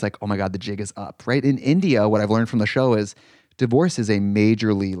 because Sumit's like, oh my God, the jig is up, right? In India, what I've learned from the show is divorce is a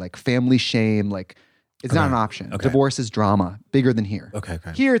majorly like family shame. Like it's not an option. Okay. Divorce is drama, bigger than here. Okay.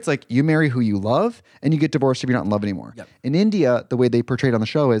 Here, it's like you marry who you love and you get divorced if you're not in love anymore. Yep. In India, the way they portrayed on the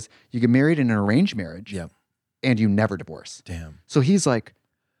show is you get married in an arranged marriage and you never divorce. Damn. So he's like,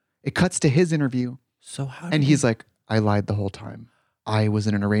 it cuts to his interview. So how? And he's like, I lied the whole time. I was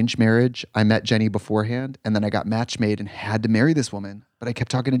in an arranged marriage. I met Jenny beforehand, and then I got match made and had to marry this woman. But I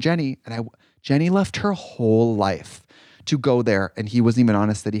kept talking to Jenny, and Jenny left her whole life to go there, and he wasn't even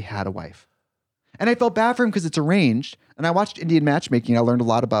honest that he had a wife. And I felt bad for him because it's arranged. And I watched Indian matchmaking. I learned a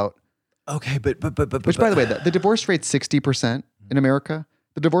lot about. Okay, but which, by the way, the divorce rate's 60% in America.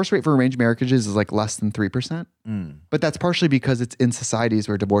 The divorce rate for arranged marriages is like less than 3%. But that's partially because it's in societies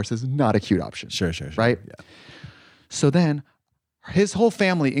where divorce is not a cute option. Sure. Right? Yeah. So then his whole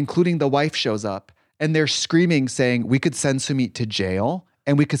family, including the wife, shows up, and they're screaming, saying, we could send Sumit to jail.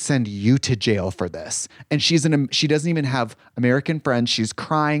 and we could send you to jail for this. And she doesn't even have American friends. She's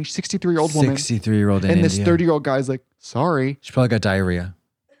crying. 63-year-old woman. 63-year-old in And this India. 30-year-old guy's like, sorry. She probably got diarrhea.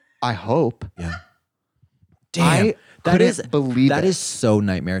 I hope. Yeah. Damn. I couldn't believe that it. is so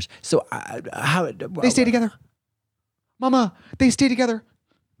nightmarish. So how They stay together. Mama, they stay together.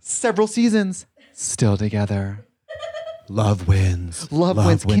 Several seasons. Still together. Love wins. Love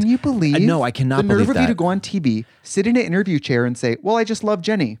wins. Can you believe? No, I cannot believe the nerve of you to that. go on TV, sit in an interview chair and say, well, I just love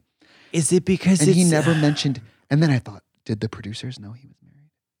Jenny. Is it because And it's, he never mentioned. And then I thought, did the producers know he was married?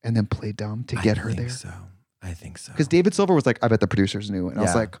 And then played dumb to get her there? I think so. Because David Silver was like, I bet the producers knew. And I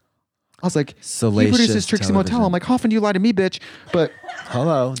was like, he Salacious produces Trixie television. Motel. I'm like, how often do you lie to me, bitch? But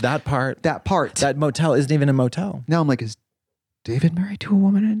Hello, that part. That motel isn't even a motel. Now I'm like, is David married to a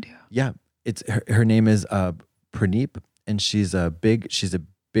woman in India? Yeah, it's her name is Praneep, and she's a big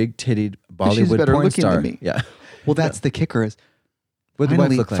titted Bollywood She's better porn looking star. than me. Yeah. Well, that's the kicker is What the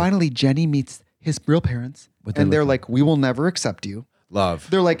wife look like? finally Jenny meets his real parents, and they're like, we will never accept you. Love.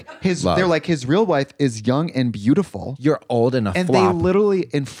 They're like his real wife is young and beautiful. You're old and a And flop. they literally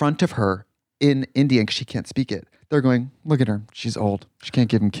in front of her in India, because she can't speak it. They're going, look at her. She's old. She can't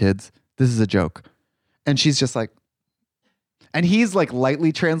give him kids. This is a joke. And she's just like, and he's like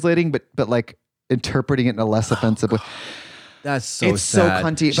lightly translating, but like interpreting it in a less offensive way. That's so It's sad. so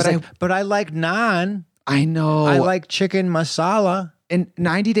cunty. She's but I like naan. I know. I like chicken masala. In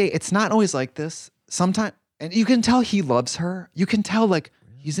 90 Day, it's not always like this. Sometimes, and you can tell he loves her. You can tell like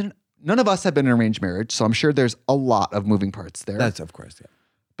none of us have been in an arranged marriage, so I'm sure there's a lot of moving parts there. That's of course, yeah.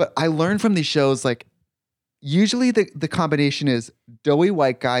 But I learned from these shows, like, usually the combination is doughy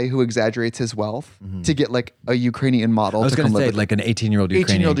white guy who exaggerates his wealth to get like a Ukrainian model. I was to going come to say live with like an 18-year-old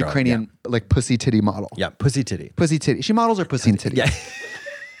Ukrainian 18-year-old girl. Ukrainian like pussy titty model. Yeah, pussy titty. Pussy titty. She models her pussy and titty. Yeah.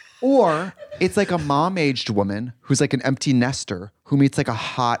 Or it's like a mom-aged woman who's like an empty nester who meets like a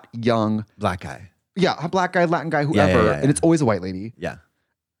hot young Black guy. Yeah, a black guy, Latin guy, whoever. yeah. And it's always a white lady. Yeah.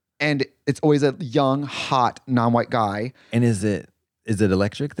 And it's always a young, hot, non-white guy. And is it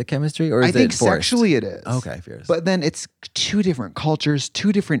electric, the chemistry, or is I think it forced? sexually it is. Okay, fierce. But then it's two different cultures,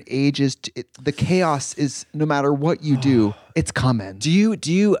 two different ages. The chaos is, no matter what you do, it's coming. Do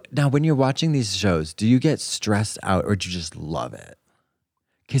you now when you're watching these shows, do you get stressed out or do you just love it?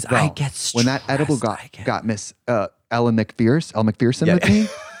 Because I get stressed. When that edible got Miss Ellen McPherson with me,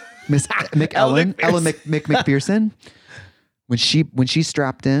 Miss Ellen McPherson, when she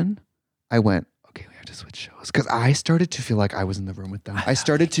strapped in, I went, okay, we have to switch shows. Because I started to feel like I was in the room with them. I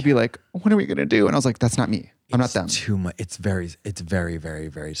started to be like, what are we gonna do? And I was like, that's not me. I'm not them. Too much. It's very, very,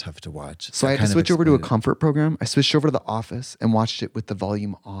 very tough to watch. So I had to switch over to a comfort program. I switched over to The Office and watched it with the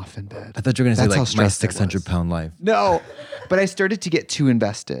volume off in bed. I thought you were going to say That's like how My stressed I was. 600-Pound Life. No, but I started to get too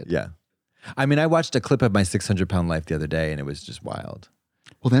invested. Yeah. I mean, I watched a clip of My 600-Pound Life the other day and it was just wild.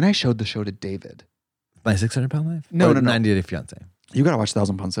 Well, then I showed the show to David. My 600-Pound Life? No. 90 Day Fiance. You got to watch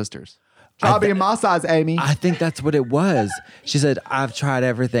 1,000-Pound Sisters. Bobby and massage, Amy. I think that's what it was. She said, I've tried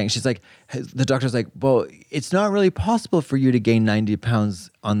everything. She's like, the doctor's like, well, it's not really possible for you to gain 90 pounds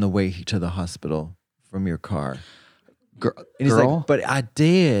on the way to the hospital from your car. And he's like, but I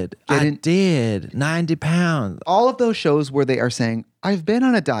did. I did. 90 pounds. All of those shows where they are saying, I've been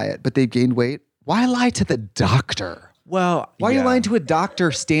on a diet, but they've gained weight. Why lie to the doctor? Well, why are you lying to a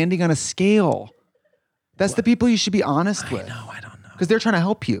doctor standing on a scale? That's the people you should be honest with. I don't know. Because they're trying to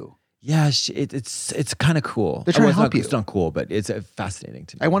help you. Yeah, it's kind of cool. They're trying to help you. It's not cool, but it's fascinating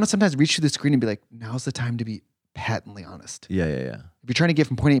to me. I want to sometimes reach through the screen and be like, now's the time to be patently honest. Yeah. If you're trying to get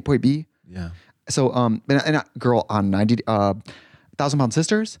from point A to point B. Yeah. So, and a girl on 1,000-Pound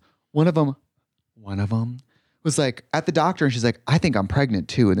Sisters, one of them was like at the doctor and she's like, I think I'm pregnant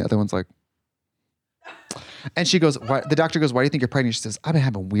too. And the other one's like, and she goes, the doctor goes, why do you think you're pregnant? She says, I've been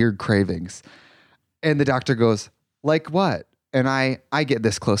having weird cravings. And the doctor goes, like what? And I get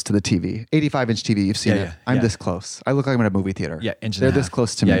this close to the TV, 85-inch TV. You've seen it. I'm this close. I look like I'm in a movie theater. Yeah, inch and They're a this half.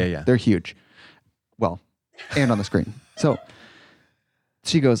 close to me. Yeah. They're huge. Well, and on the screen. So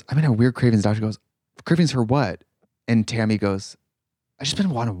she goes, I'm in a weird cravings. The doctor goes, cravings for what? And Tammy goes, I just been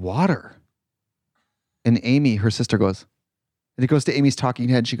wanting water. And Amy, her sister, goes, and it goes to Amy's talking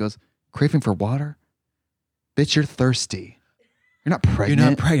head. She goes, craving for water? Bitch, you're thirsty. You're not pregnant. You're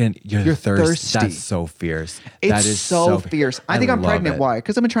not pregnant. You're thirsty. That's so fierce. It's that is so fierce. I think I'm love pregnant. it. Why?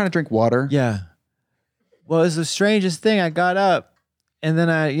 Because I've been trying to drink water. Yeah. Well, it's the strangest thing. I got up and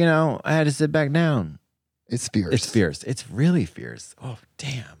then I had to sit back down. It's fierce. It's fierce. It's really fierce. Oh,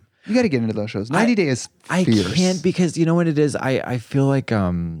 damn. You got to get into those shows. 90 Day is fierce. I can't because you know what it is? I feel like,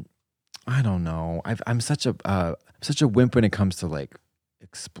 I don't know. I'm such a wimp when it comes to like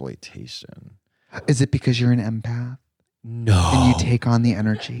exploitation. Is it because you're an empath? No. And you take on the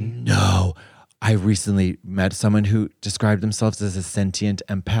energy. No. I recently met someone who described themselves as a sentient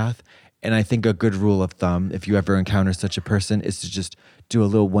empath. And I think a good rule of thumb, if you ever encounter such a person, is to just do a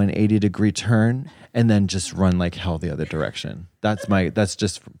little 180-degree turn and then just run like hell the other direction. That's my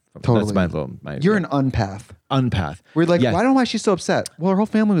You're an unpath. Unpath. We're like, Yes. why don't why she's so upset? Well, her whole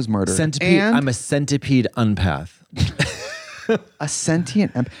family was murdered. Centipede. And I'm a centipede unpath. a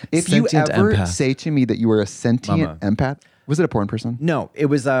sentient empath. If Sentient you ever empath. say to me that you were a sentient empath, was it a porn person? No, it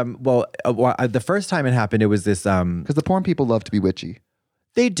was the first time it happened, it was this Because the porn people love to be witchy.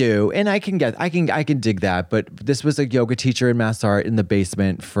 They do, and I can dig that. But this was a yoga teacher in Mass Art in the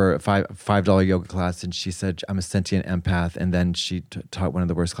basement for a $5 yoga class, and she said, "I'm a sentient empath." And then she taught one of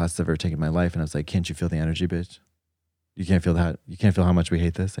the worst classes I've ever taken in my life, and I was like, "Can't you feel the energy, bitch? You can't feel that. You can't feel how much we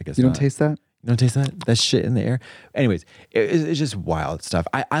hate this. I guess You don't not. taste that? You don't taste that? That shit in the air." Anyways, it's just wild stuff.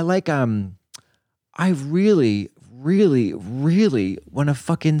 I like I really, really, really want to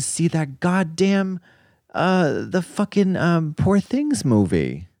fucking see that goddamn. The fucking Poor Things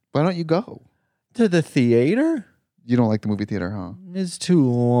movie. Why don't you go to the theater? You don't like the movie theater, huh? It's too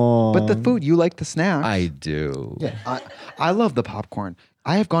long. But the food, you like the snacks. I do. Yeah, I love the popcorn.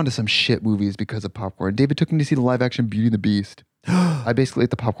 I have gone to some shit movies because of popcorn. David took me to see the live action Beauty and the Beast. I basically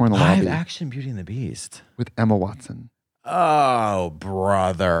ate the popcorn in the lobby. Live action Beauty and the Beast with Emma Watson. Oh,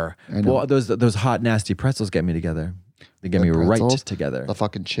 brother! Well, those hot nasty pretzels get me together. They get me right together. The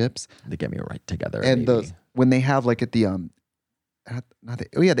fucking chips. They get me right together. And those when they have like at the the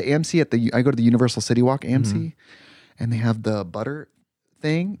AMC I go to the Universal City Walk AMC, and they have the butter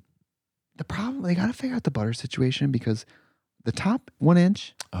thing. The problem they got to figure out the butter situation because the top 1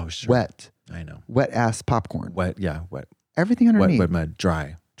 inch, wet. I know, wet ass popcorn. Wet, yeah, wet. Everything underneath, wet mud,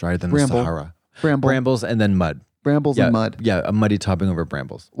 drier than the Sahara. Brambles and then mud. Brambles and mud. Yeah, a muddy topping over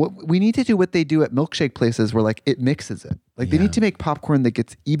brambles. What we need to do what they do at milkshake places where like it mixes it. Like they need to make popcorn that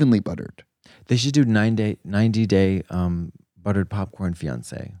gets evenly buttered. They should do 90-day buttered popcorn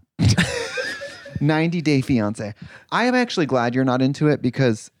fiance. 90-day fiance. I am actually glad you're not into it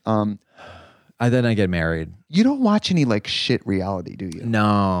because then I get married. You don't watch any like shit reality, do you?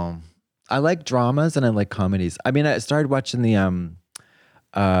 No. I like dramas and I like comedies. I mean, I started watching the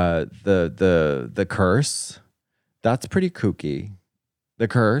Curse. That's pretty kooky. The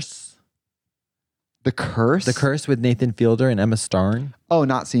Curse. The Curse? The Curse with Nathan Fielder and Emma Stone. Oh,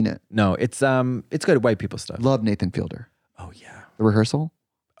 not seen it. No, it's good white people stuff. Love Nathan Fielder. Oh yeah. The Rehearsal?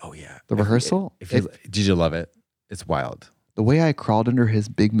 Oh yeah. The Rehearsal? Did you love it? It's wild. The way I crawled under his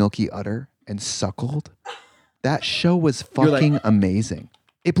big milky udder and suckled. That show was fucking amazing.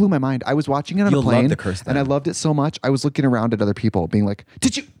 It blew my mind. I was watching it on a plane. Love The Curse then. And I loved it so much. I was looking around at other people being like,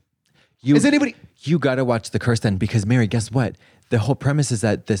 is anybody? You got to watch The Curse then because Mary, guess what? The whole premise is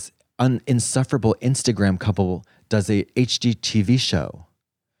that this insufferable Instagram couple does a HGTV show.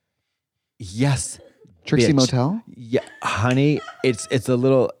 Yes. Trixie bitch. Motel? Yeah, honey, it's a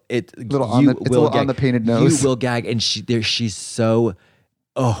little on the painted nose. You will gag, and she's so.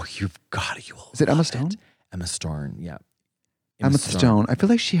 Oh, you've got it. You will. Is it Emma Stone? Emma Stone, yeah. Emma Stone. I feel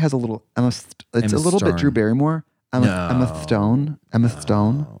like she has a little it's a little bit Drew Barrymore. Emma Stone.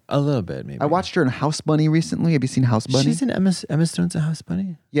 A little bit, maybe. I watched her in House Bunny recently. Have you seen House Bunny? She's in Emma Stone's in House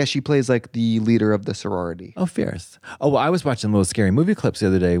Bunny? Yeah, she plays like the leader of the sorority. Oh, fierce. Oh, well, I was watching little scary movie clips the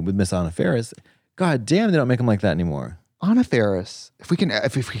other day with Miss Anna Faris. God damn, they don't make them like that anymore. Anna Faris. If we can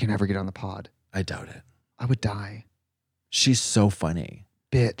ever get on the pod. I doubt it. I would die. She's so funny.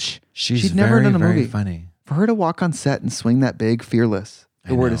 Bitch. She's never very, done a very movie. funny. For her to walk on set and swing that big, fearless.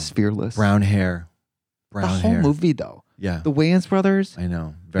 The word is fearless. Brown hair. The whole movie, though. Yeah. The Wayans brothers. I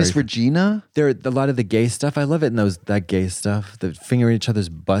know. Miss Regina. There a lot of the gay stuff. I love it in that gay stuff. The fingering each other's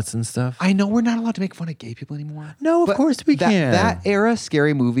butts and stuff. I know we're not allowed to make fun of gay people anymore. No, of course we can. That era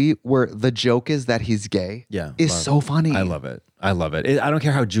scary movie where the joke is that he's gay is so funny. I love it. I don't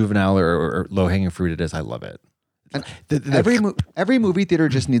care how juvenile or low-hanging fruit it is. I love it. And every movie theater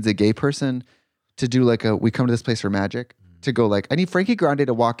just needs a gay person to do like we come to this place for magic, to go like, I need Frankie Grande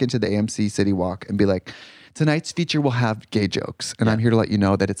to walk into the AMC City Walk and be like, tonight's feature will have gay jokes, and I'm here to let you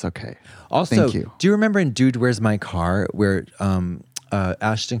know that it's okay. Also, thank you. Do you remember in Dude, Where's My Car, where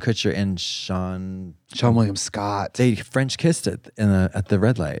Ashton Kutcher and Sean William Scott, they French kissed at the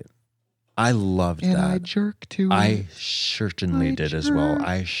red light? I loved that. I jerk too. I certainly did as well.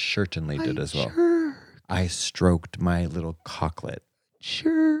 I certainly did as well. I stroked my little cocklet.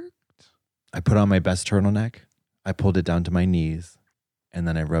 Jerked. I put on my best turtleneck. I pulled it down to my knees, and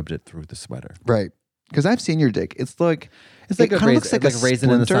then I rubbed it through the sweater. Right. Because I've seen your dick. It's like a raisin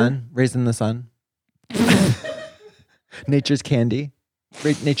in the sun. Raisin in the sun. Nature's candy.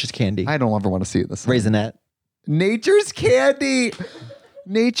 Nature's candy. I don't ever want to see it in the sun. Raisinette. Nature's candy.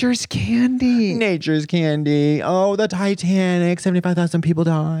 Nature's candy. Nature's candy. Oh, the Titanic. 75,000 people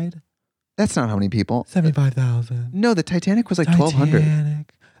died. That's not how many people. 75,000. No, the Titanic was like 1,200.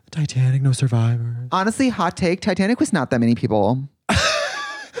 Titanic, no survivors. Honestly, hot take, Titanic was not that many people.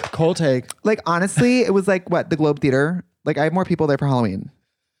 Cold take. Like, honestly, it was like, what, the Globe Theater? Like, I have more people there for Halloween.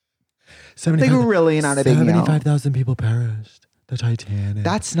 Like, really not a big deal. 75,000 people perished. The Titanic.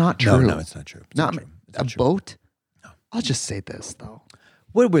 That's not true. No, it's not true. It's not true. It's a not true. boat? No. I'll just say this, though.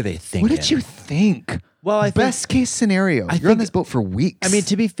 What were they thinking? What did you think? Well, Best case scenario. You're on this boat for weeks. I mean,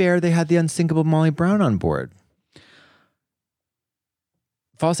 to be fair, they had the unsinkable Molly Brown on board.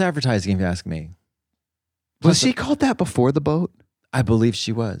 False advertising, if you ask me. Was she called that before the boat? I believe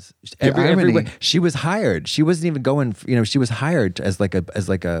she was. Everywhere. She was hired. She wasn't even going. She was hired as like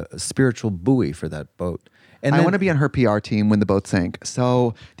a spiritual buoy for that boat. And I want to be on her PR team when the boat sank.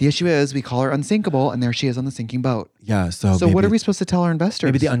 So the issue is, we call her unsinkable, and there she is on the sinking boat. Yeah. So what are we supposed to tell our investors?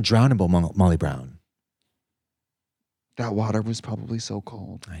 Maybe the undrownable Molly Brown. That water was probably so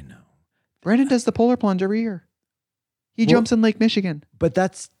cold. I know. Brandon does the polar plunge every year. He jumps in Lake Michigan. But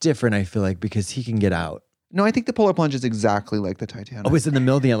that's different, I feel like, because he can get out. No, I think the polar plunge is exactly like the Titanic. Oh, it's in the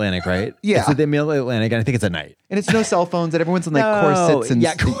middle of the Atlantic, right? Yeah. It's in the middle of the Atlantic, and I think it's at night. And it's no cell phones, and everyone's in like corsets and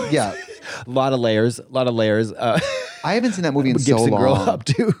yeah. A lot of layers. I haven't seen that movie in so long. Gibson Girl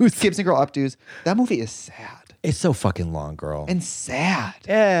updos. Gibson Girl updos. That movie is sad. It's so fucking long, girl. And sad.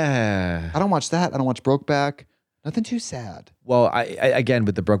 Yeah. I don't watch that. I don't watch Brokeback. Nothing too sad. Well, I again,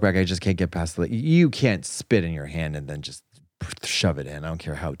 with the Brokeback, I just can't get past you can't spit in your hand and then just shove it in. I don't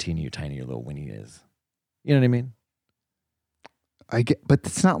care how teeny or tiny your little Winnie is. You know what I mean? But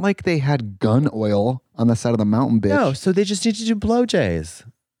it's not like they had gun oil on the side of the mountain, bitch. No, so they just need to do blowjays.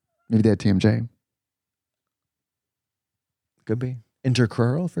 Maybe they had TMJ. Could be.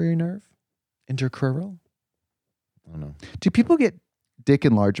 Intercrural for your nerve? Intercrural? I don't know. Do people get dick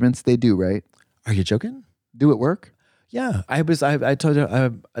enlargements? They do, right? Are you joking? Do it work? Yeah. I told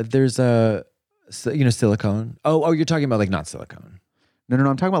you, there's silicone. Oh, you're talking about like not silicone. No.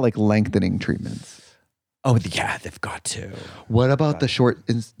 I'm talking about like lengthening treatments. Oh, yeah, they've got to. What about the short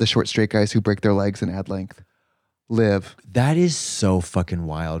straight guys who break their legs and add length? Live. That is so fucking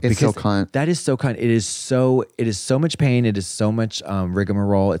wild. It's so cunt. That is so cunt. It is so much pain. It is so much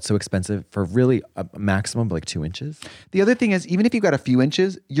rigmarole. It's so expensive for really a maximum of like 2 inches. The other thing is, even if you've got a few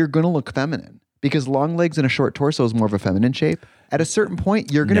inches, you're going to look feminine because long legs and a short torso is more of a feminine shape. At a certain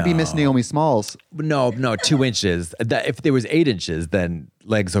point, you're going to be Miss Naomi Smalls. No, 2 inches. If there was 8 inches, then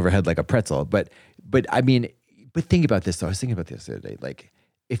legs overhead like a pretzel. But I mean, think about this though. I was thinking about this the other day. Like,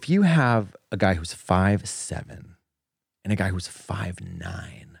 if you have a guy who's 5'7" and a guy who's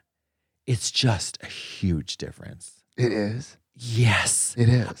 5'9", it's just a huge difference. It is. Yes. It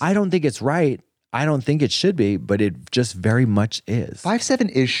is. I don't think it's right. I don't think it should be, but it just very much is. 5'7"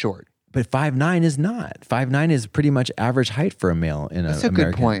 is short. But 5'9" is not. 5'9" is pretty much average height for a male in That's a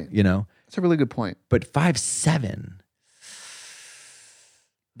American, good point. You know? That's a really good point. But 5'7".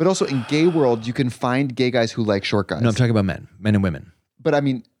 But also in gay world, you can find gay guys who like short guys. No, I'm talking about men and women. But I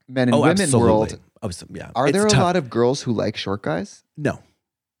mean, men and women absolutely. world. Yeah. Are there It's a tough. lot of girls who like short guys? No.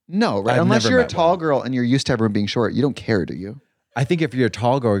 No, right? I've Unless never you're a met tall one. girl and you're used to everyone being short. You don't care, do you? I think if you're a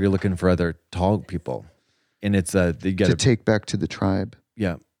tall girl, you're looking for other tall people. And it's you To gotta, take back to the tribe.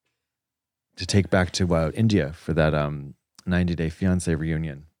 Yeah. To take back to India for that 90-day fiancé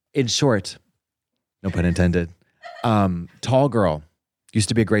reunion. In short, no pun intended, tall girl used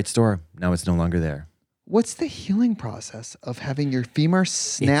to be a great store. Now it's no longer there. What's the healing process of having your femur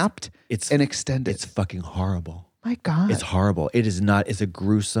snapped and extended? It's fucking horrible. My God. It's horrible. It is not. It's a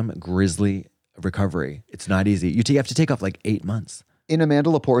gruesome, grisly recovery. It's not easy. You have to take off like 8 months. In Amanda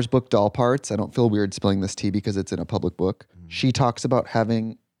Lepore's book, Doll Parts, I don't feel weird spilling this tea because it's in a public book. She talks about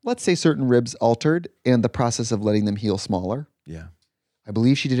having, let's say, certain ribs altered and the process of letting them heal smaller. Yeah. I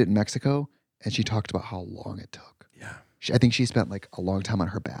believe she did it in Mexico, and she talked about how long it took. Yeah. I think she spent like a long time on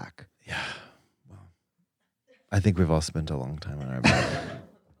her back. Yeah. Well, I think we've all spent a long time on our back.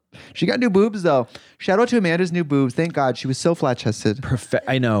 She got new boobs, though. Shout out to Amanda's new boobs. Thank God. She was so flat-chested.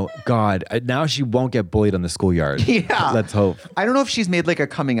 I know. God. Now she won't get bullied on the schoolyard. Yeah. Let's hope. I don't know if she's made like a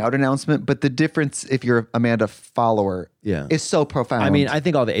coming out announcement, but the difference if you're Amanda follower is so profound. I mean, I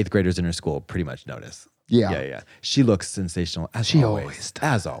think all the 8th graders in her school pretty much notice. Yeah. She looks sensational as she always. does.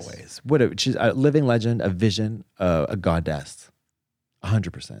 As always. She's a living legend, a vision, a goddess.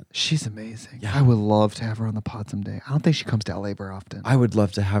 100%. She's amazing. Yeah. I would love to have her on the pod someday. I don't think she comes to LA very often. I would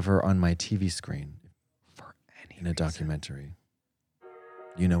love to have her on my TV screen For any in a documentary.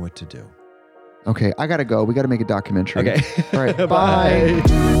 You know what to do. Okay, I gotta go. We gotta make a documentary. Okay. All right. Bye.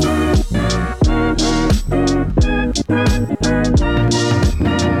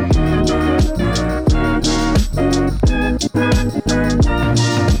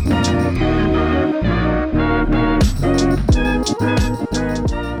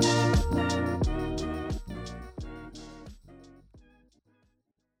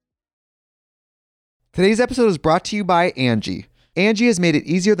 Today's episode is brought to you by Angie. Angie has made it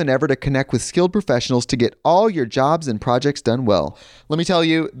easier than ever to connect with skilled professionals to get all your jobs and projects done well. Let me tell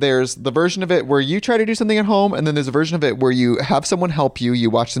you, there's the version of it where you try to do something at home, and then there's a version of it where you have someone help you, you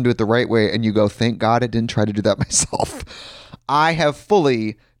watch them do it the right way, and you go, thank God I didn't try to do that myself. I have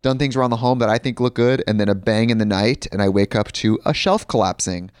fully done things around the home that I think look good, and then a bang in the night, and I wake up to a shelf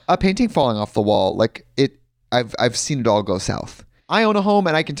collapsing, a painting falling off the wall. I've seen it all go south. I own a home,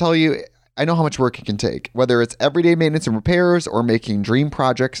 and I can tell you, I know how much work it can take. Whether it's everyday maintenance and repairs or making dream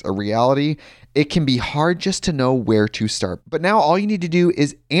projects a reality, it can be hard just to know where to start. But now all you need to do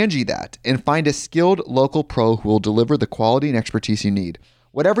is Angie that and find a skilled local pro who will deliver the quality and expertise you need.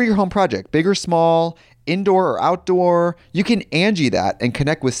 Whatever your home project, big or small, indoor or outdoor, you can Angie that and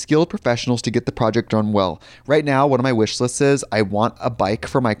connect with skilled professionals to get the project done well. Right now, one of my wish lists is I want a bike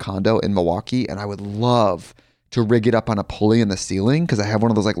for my condo in Milwaukee, and I would love to rig it up on a pulley in the ceiling because I have one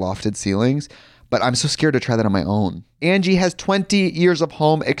of those like lofted ceilings, but I'm so scared to try that on my own. Angie has 20 years of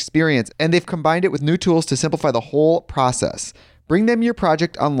home experience, and they've combined it with new tools to simplify the whole process. Bring them your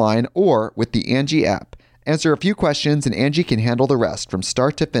project online or with the Angie app. Answer a few questions and Angie can handle the rest from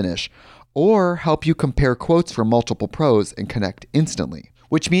start to finish, or help you compare quotes from multiple pros and connect instantly,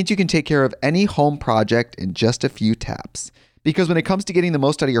 which means you can take care of any home project in just a few taps. Because when it comes to getting the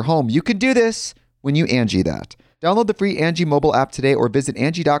most out of your home, you can do this when you Angie that. Download the free Angie mobile app today or visit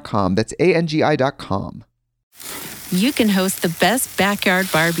Angie.com. That's ANGI.com. You can host the best backyard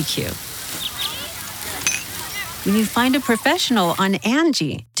barbecue when you find a professional on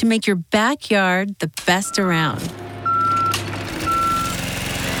Angie to make your backyard the best around.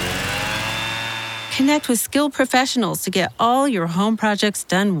 Connect with skilled professionals to get all your home projects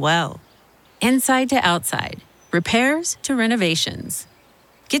done well. Inside to outside, repairs to renovations.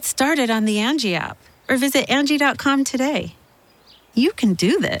 Get started on the Angie app or visit Angie.com today. You can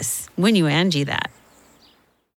do this when you Angie that.